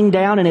shining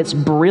down in its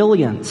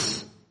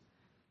brilliance.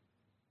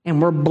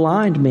 And we're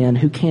blind men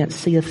who can't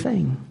see a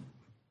thing.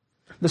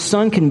 The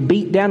sun can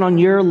beat down on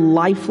your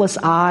lifeless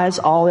eyes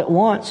all it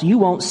wants. You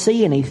won't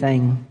see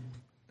anything.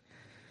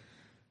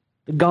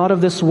 The God of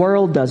this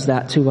world does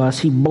that to us.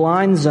 He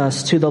blinds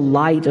us to the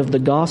light of the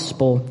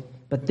gospel.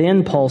 But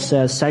then Paul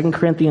says, 2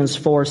 Corinthians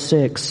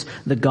 4:6,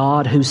 the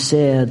God who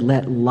said,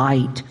 "Let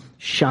light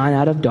shine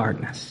out of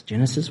darkness,"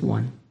 Genesis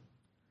 1,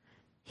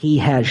 he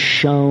has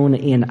shone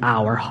in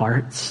our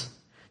hearts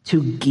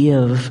to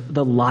give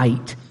the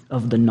light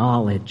of the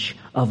knowledge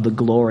of the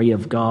glory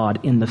of God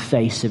in the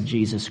face of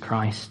Jesus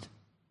Christ.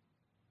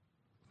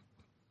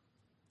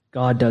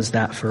 God does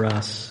that for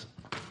us.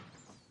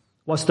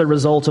 What's the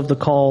result of the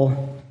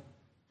call?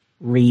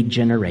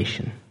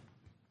 Regeneration.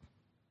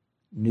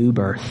 New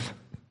birth.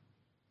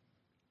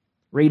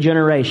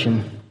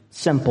 Regeneration,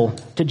 simple.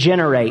 To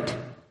generate,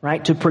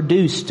 right? To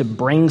produce, to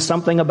bring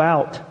something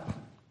about.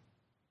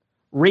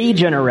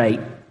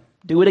 Regenerate,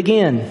 do it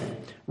again.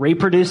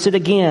 Reproduce it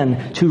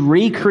again. To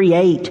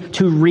recreate,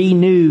 to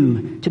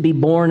renew, to be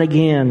born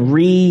again.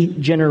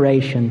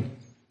 Regeneration.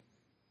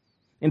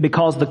 And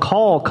because the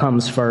call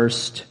comes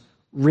first,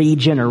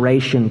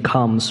 regeneration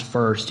comes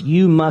first.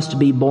 You must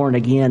be born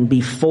again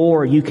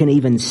before you can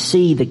even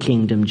see the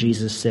kingdom,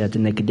 Jesus said to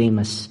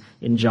Nicodemus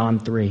in John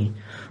 3.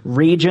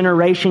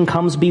 Regeneration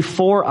comes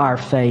before our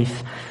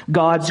faith.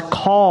 God's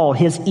call,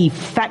 his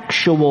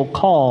effectual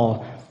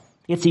call.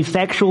 It's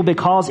effectual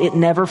because it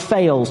never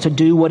fails to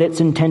do what it's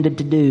intended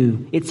to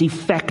do. It's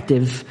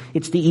effective.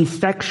 It's the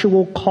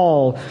effectual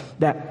call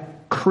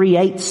that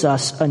creates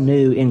us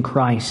anew in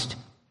Christ.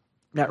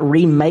 That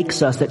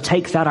remakes us, that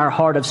takes out our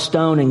heart of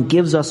stone and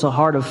gives us a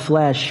heart of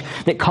flesh,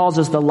 that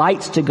causes the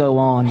lights to go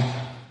on,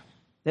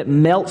 that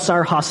melts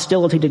our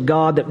hostility to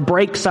God, that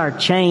breaks our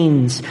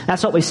chains.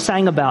 That's what we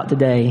sang about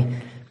today.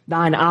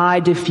 Thine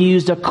eye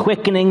diffused a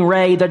quickening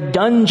ray. The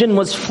dungeon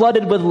was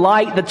flooded with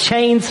light. The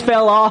chains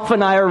fell off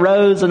and I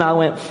arose and I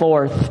went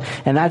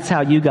forth. And that's how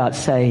you got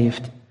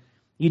saved.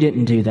 You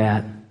didn't do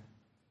that.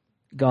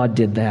 God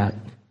did that.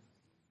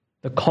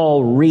 The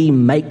call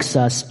remakes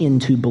us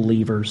into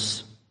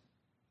believers.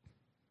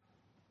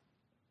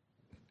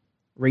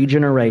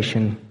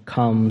 Regeneration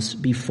comes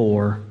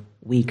before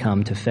we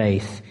come to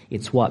faith.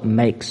 It's what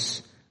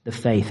makes the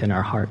faith in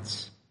our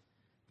hearts.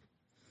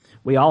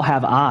 We all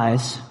have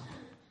eyes.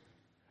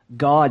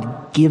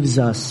 God gives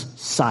us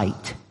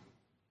sight.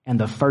 And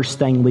the first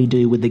thing we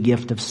do with the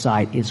gift of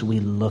sight is we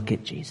look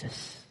at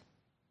Jesus.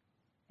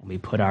 And we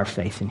put our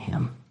faith in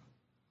him.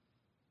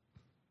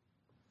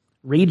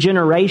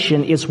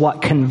 Regeneration is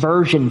what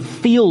conversion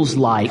feels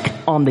like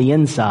on the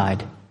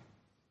inside.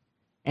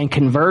 And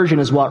conversion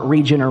is what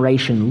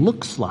regeneration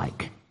looks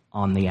like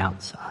on the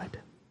outside.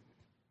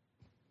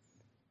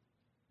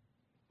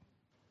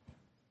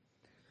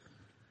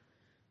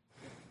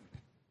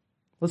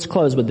 Let's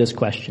close with this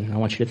question I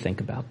want you to think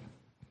about.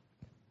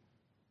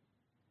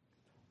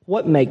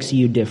 What makes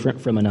you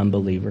different from an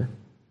unbeliever?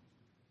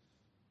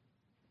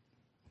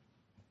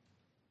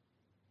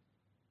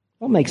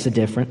 What makes a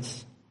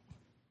difference?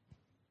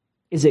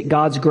 Is it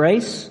God's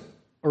grace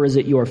or is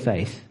it your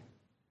faith?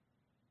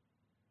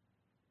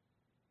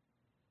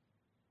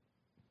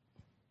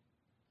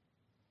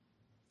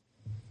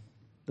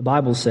 The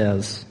Bible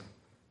says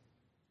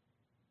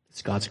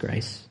it's God's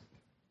grace.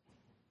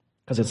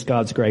 Because it's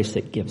God's grace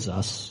that gives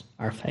us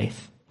our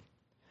faith.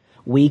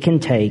 We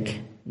can take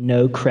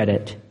no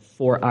credit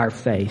for our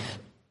faith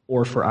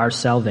or for our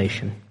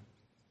salvation.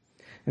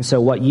 And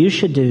so what you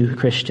should do,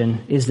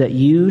 Christian, is that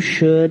you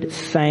should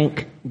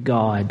thank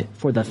God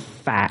for the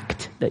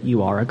fact that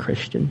you are a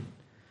Christian.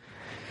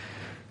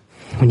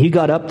 When you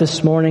got up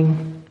this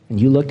morning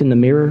and you looked in the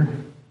mirror,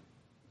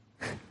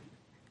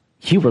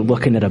 you were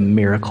looking at a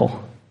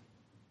miracle.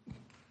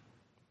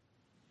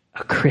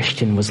 A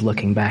Christian was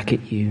looking back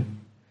at you.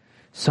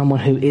 Someone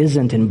who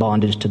isn't in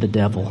bondage to the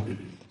devil.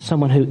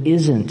 Someone who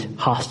isn't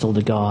hostile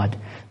to God.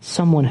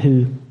 Someone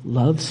who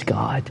loves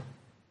God.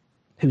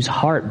 Whose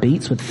heart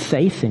beats with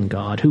faith in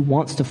God. Who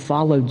wants to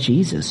follow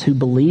Jesus. Who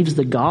believes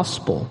the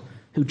gospel.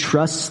 Who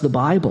trusts the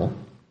Bible.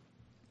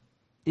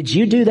 Did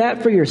you do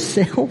that for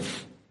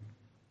yourself?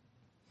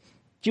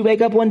 Did you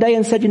wake up one day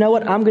and said, you know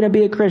what, I'm going to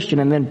be a Christian,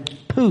 and then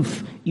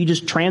poof, you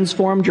just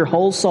transformed your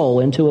whole soul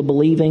into a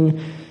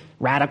believing,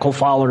 radical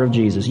follower of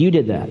Jesus? You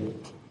did that.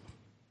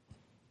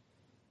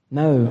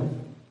 No,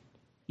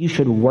 you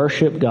should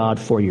worship God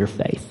for your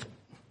faith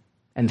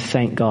and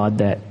thank God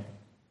that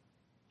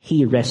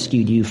He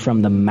rescued you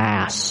from the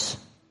mass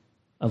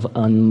of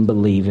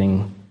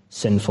unbelieving,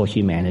 sinful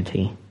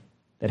humanity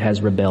that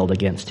has rebelled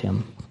against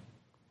Him.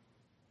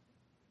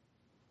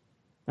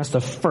 That's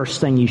the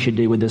first thing you should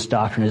do with this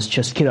doctrine, is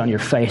just get on your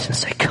face and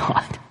say,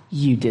 God,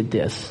 you did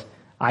this.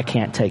 I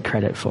can't take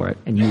credit for it.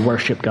 And you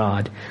worship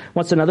God.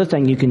 What's another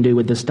thing you can do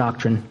with this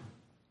doctrine?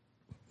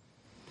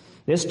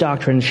 This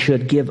doctrine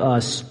should give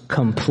us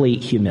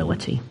complete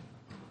humility.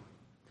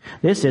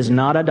 This is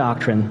not a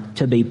doctrine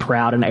to be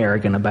proud and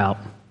arrogant about.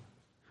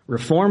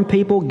 Reformed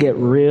people get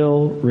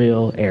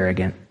real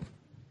arrogant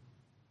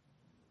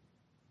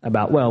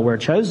about, well, we're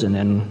chosen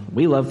and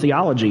we love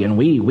theology and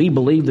we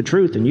believe the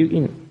truth and you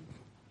know.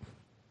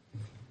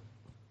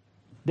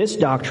 This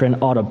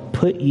doctrine ought to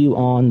put you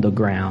on the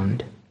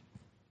ground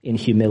in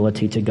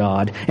humility to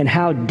God. And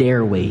how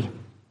dare we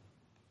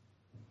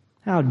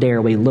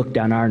look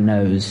down our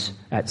nose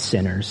at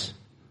sinners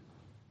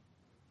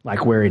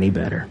like we're any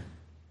better?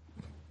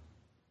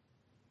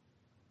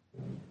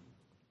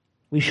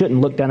 We shouldn't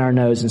look down our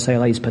nose and say,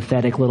 oh, these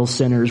pathetic little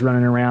sinners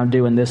running around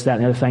doing this, that,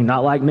 and the other thing.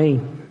 Not like me.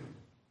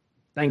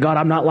 Thank God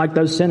I'm not like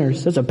those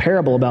sinners. There's a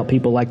parable about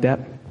people like that.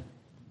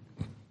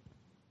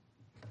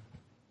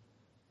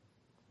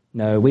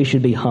 No, we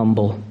should be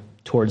humble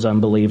towards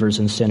unbelievers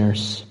and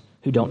sinners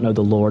who don't know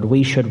the Lord.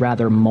 We should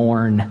rather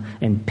mourn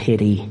and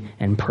pity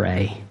and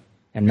pray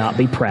and not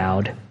be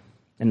proud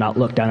and not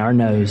look down our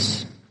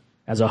nose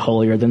as a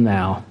holier than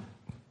thou.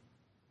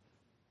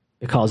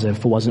 Because if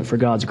it wasn't for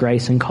God's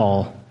grace and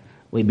call,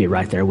 we'd be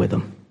right there with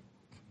them.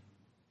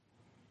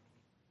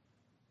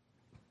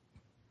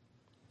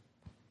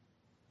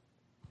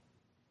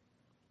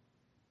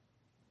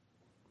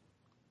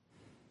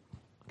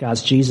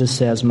 Guys, Jesus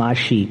says, my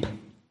sheep,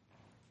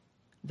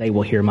 they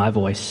will hear my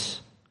voice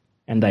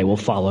and they will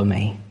follow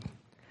me.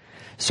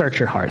 Search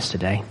your hearts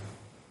today.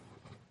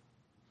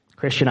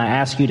 Christian, I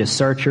ask you to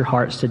search your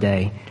hearts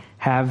today.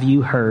 Have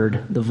you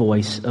heard the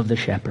voice of the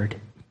shepherd?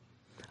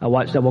 I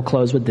will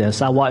close with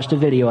this. I watched a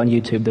video on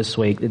YouTube this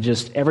week. It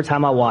just, every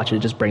time I watch it, it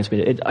just brings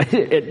me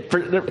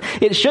to,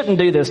 it shouldn't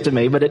do this to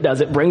me, but it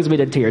does. It brings me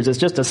to tears. It's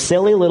just a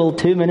silly little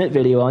 2-minute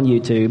video on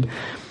YouTube,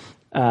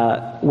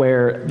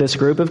 where this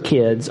group of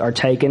kids are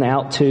taken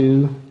out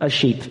to a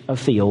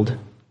field,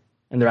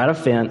 and they're at a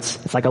fence.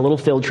 It's like a little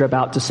field trip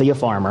out to see a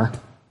farmer,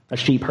 a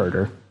sheep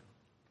herder.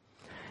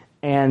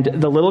 And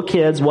the little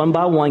kids, one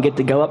by one, get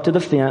to go up to the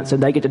fence,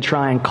 and they get to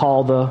try and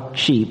call the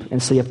sheep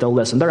and see if they'll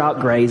listen. They're out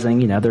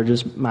grazing, they're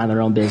just minding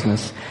their own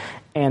business.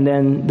 And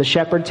then the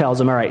shepherd tells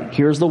them, all right,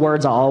 here's the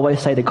words I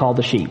always say to call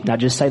the sheep. Now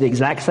just say the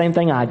exact same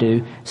thing I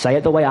do. Say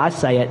it the way I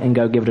say it and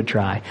go give it a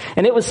try.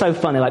 And it was so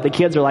funny. Like the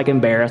kids are like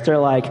embarrassed. They're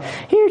like,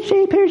 here's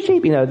sheep,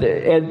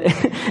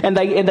 and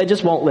they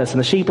just won't listen.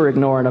 The sheep are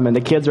ignoring them and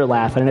the kids are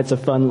laughing, and it's a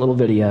fun little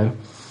video.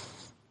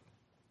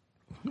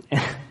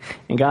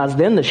 And guys,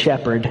 then the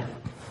shepherd,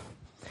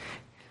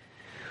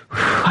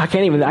 I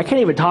can't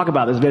even talk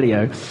about this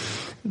video.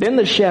 Then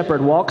the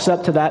shepherd walks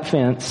up to that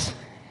fence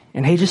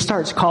and he just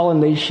starts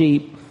calling these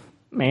sheep,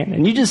 man.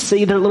 And you just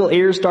see their little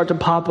ears start to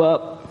pop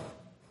up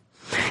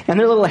and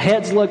their little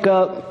heads look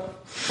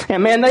up.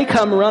 And man, they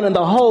come running.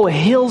 The whole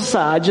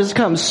hillside just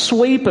comes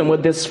sweeping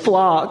with this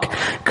flock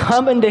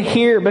coming to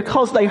hear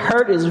because they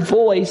heard his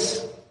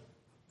voice.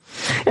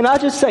 And I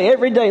just say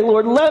every day,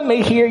 Lord, let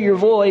me hear your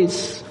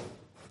voice.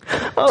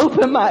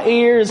 Open my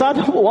ears. I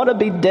don't want to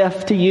be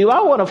deaf to you.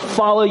 I want to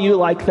follow you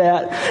like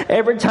that.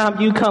 Every time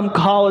you come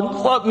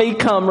calling, let me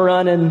come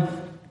running.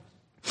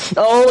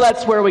 Oh,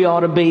 that's where we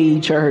ought to be,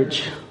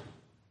 church.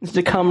 Is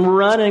to come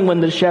running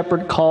when the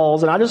shepherd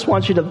calls. And I just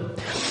want you to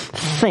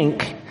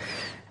think,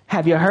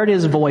 have you heard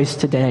his voice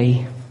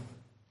today?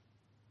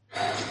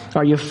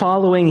 Are you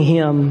following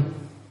him?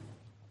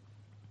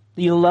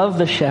 Do you love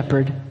the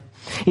shepherd?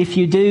 If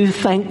you do,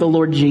 thank the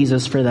Lord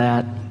Jesus for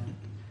that.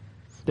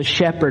 The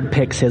shepherd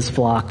picks his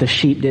flock. The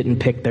sheep didn't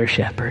pick their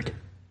shepherd.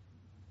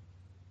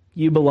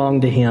 You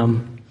belong to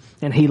him,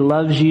 and he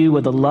loves you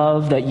with a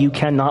love that you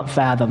cannot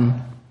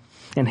fathom.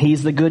 And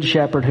he's the good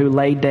shepherd who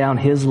laid down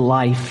his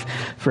life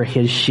for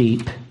his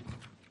sheep.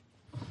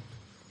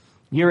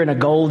 You're in a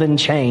golden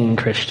chain,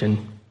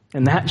 Christian,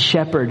 and that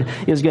shepherd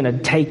is going to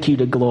take you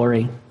to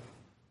glory.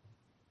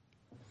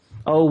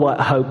 Oh, what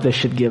hope this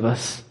should give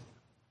us.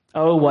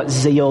 Oh, what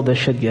zeal this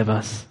should give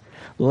us.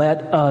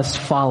 Let us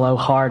follow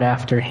hard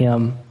after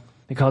him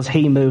because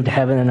he moved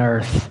heaven and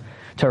earth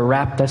to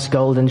wrap this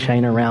golden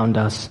chain around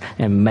us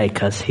and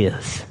make us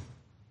his.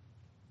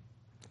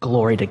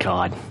 Glory to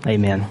God.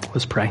 Amen.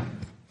 Let's pray.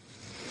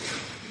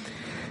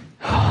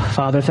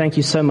 Father, thank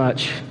you so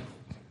much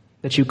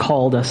that you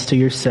called us to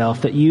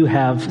yourself, that you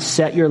have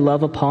set your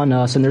love upon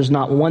us, and there's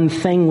not one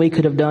thing we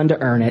could have done to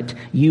earn it.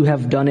 You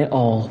have done it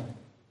all.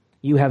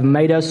 You have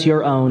made us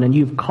your own, and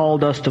you've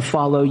called us to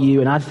follow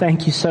you. And I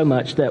thank you so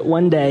much that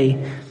one day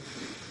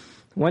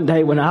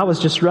when I was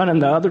just running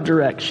the other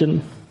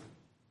direction,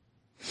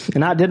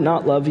 and I did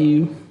not love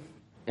you,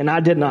 and I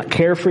did not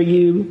care for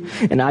you,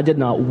 and I did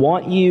not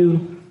want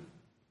you.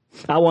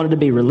 I wanted to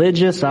be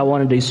religious, I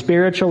wanted to be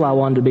spiritual, I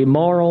wanted to be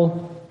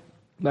moral,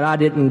 but I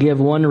didn't give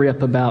one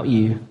rip about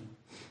you.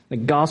 The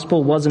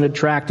gospel wasn't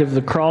attractive.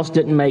 The cross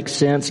didn't make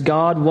sense.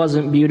 God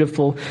wasn't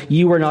beautiful.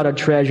 You were not a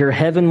treasure.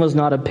 Heaven was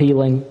not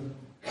appealing.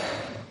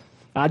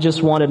 I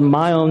just wanted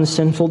my own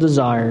sinful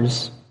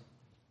desires.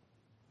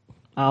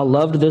 I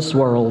loved this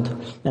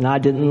world, and I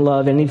didn't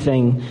love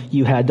anything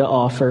you had to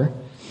offer.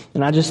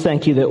 And I just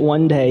thank you that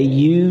one day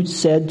you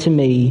said to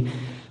me,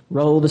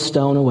 roll the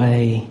stone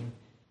away.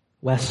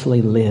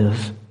 Wesley,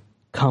 live.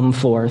 Come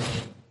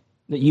forth.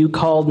 That you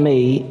called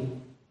me,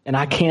 and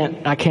I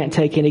can't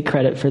take any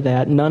credit for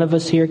that. None of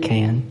us here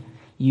can.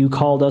 You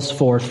called us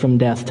forth from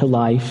death to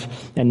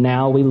life, and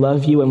now we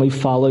love you and we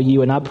follow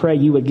you. And I pray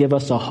you would give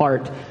us a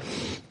heart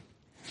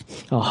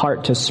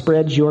to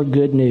spread your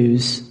good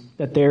news,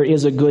 that there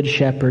is a good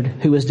shepherd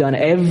who has done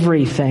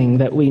everything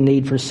that we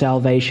need for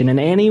salvation. And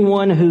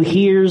anyone who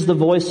hears the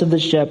voice of the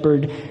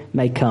shepherd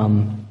may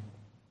come.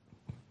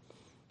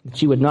 That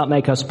you would not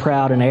make us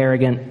proud and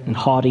arrogant and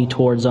haughty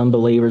towards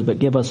unbelievers, but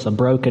give us a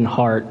broken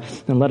heart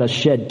and let us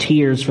shed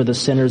tears for the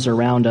sinners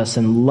around us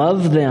and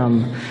love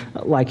them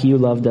like you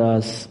loved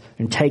us,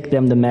 and take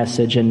them the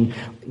message and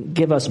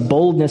give us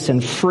boldness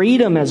and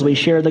freedom as we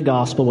share the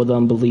gospel with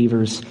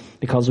unbelievers,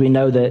 because we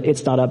know that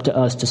it's not up to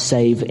us to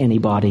save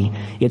anybody.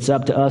 It's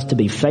up to us to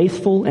be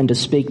faithful and to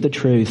speak the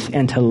truth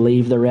and to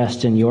leave the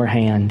rest in your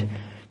hand,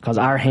 because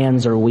our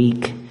hands are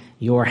weak.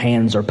 Your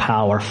hands are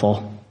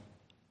powerful.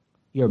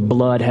 Your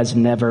blood has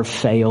never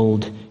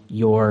failed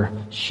your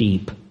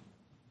sheep.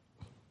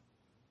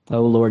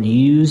 Oh Lord,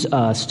 use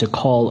us to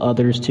call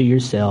others to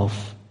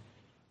yourself.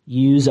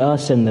 Use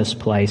us in this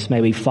place. May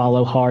we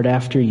follow hard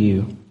after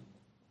you.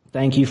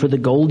 Thank you for the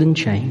golden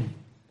chain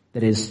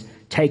that is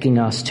taking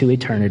us to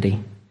eternity.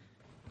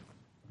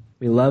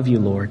 We love you,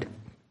 Lord.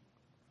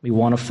 We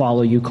want to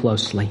follow you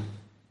closely.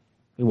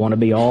 We want to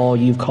be all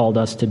you've called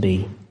us to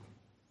be.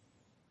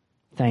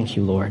 Thank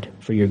you, Lord,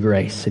 for your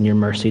grace and your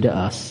mercy to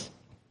us.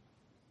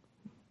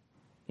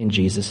 In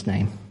Jesus'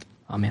 name,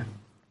 amen.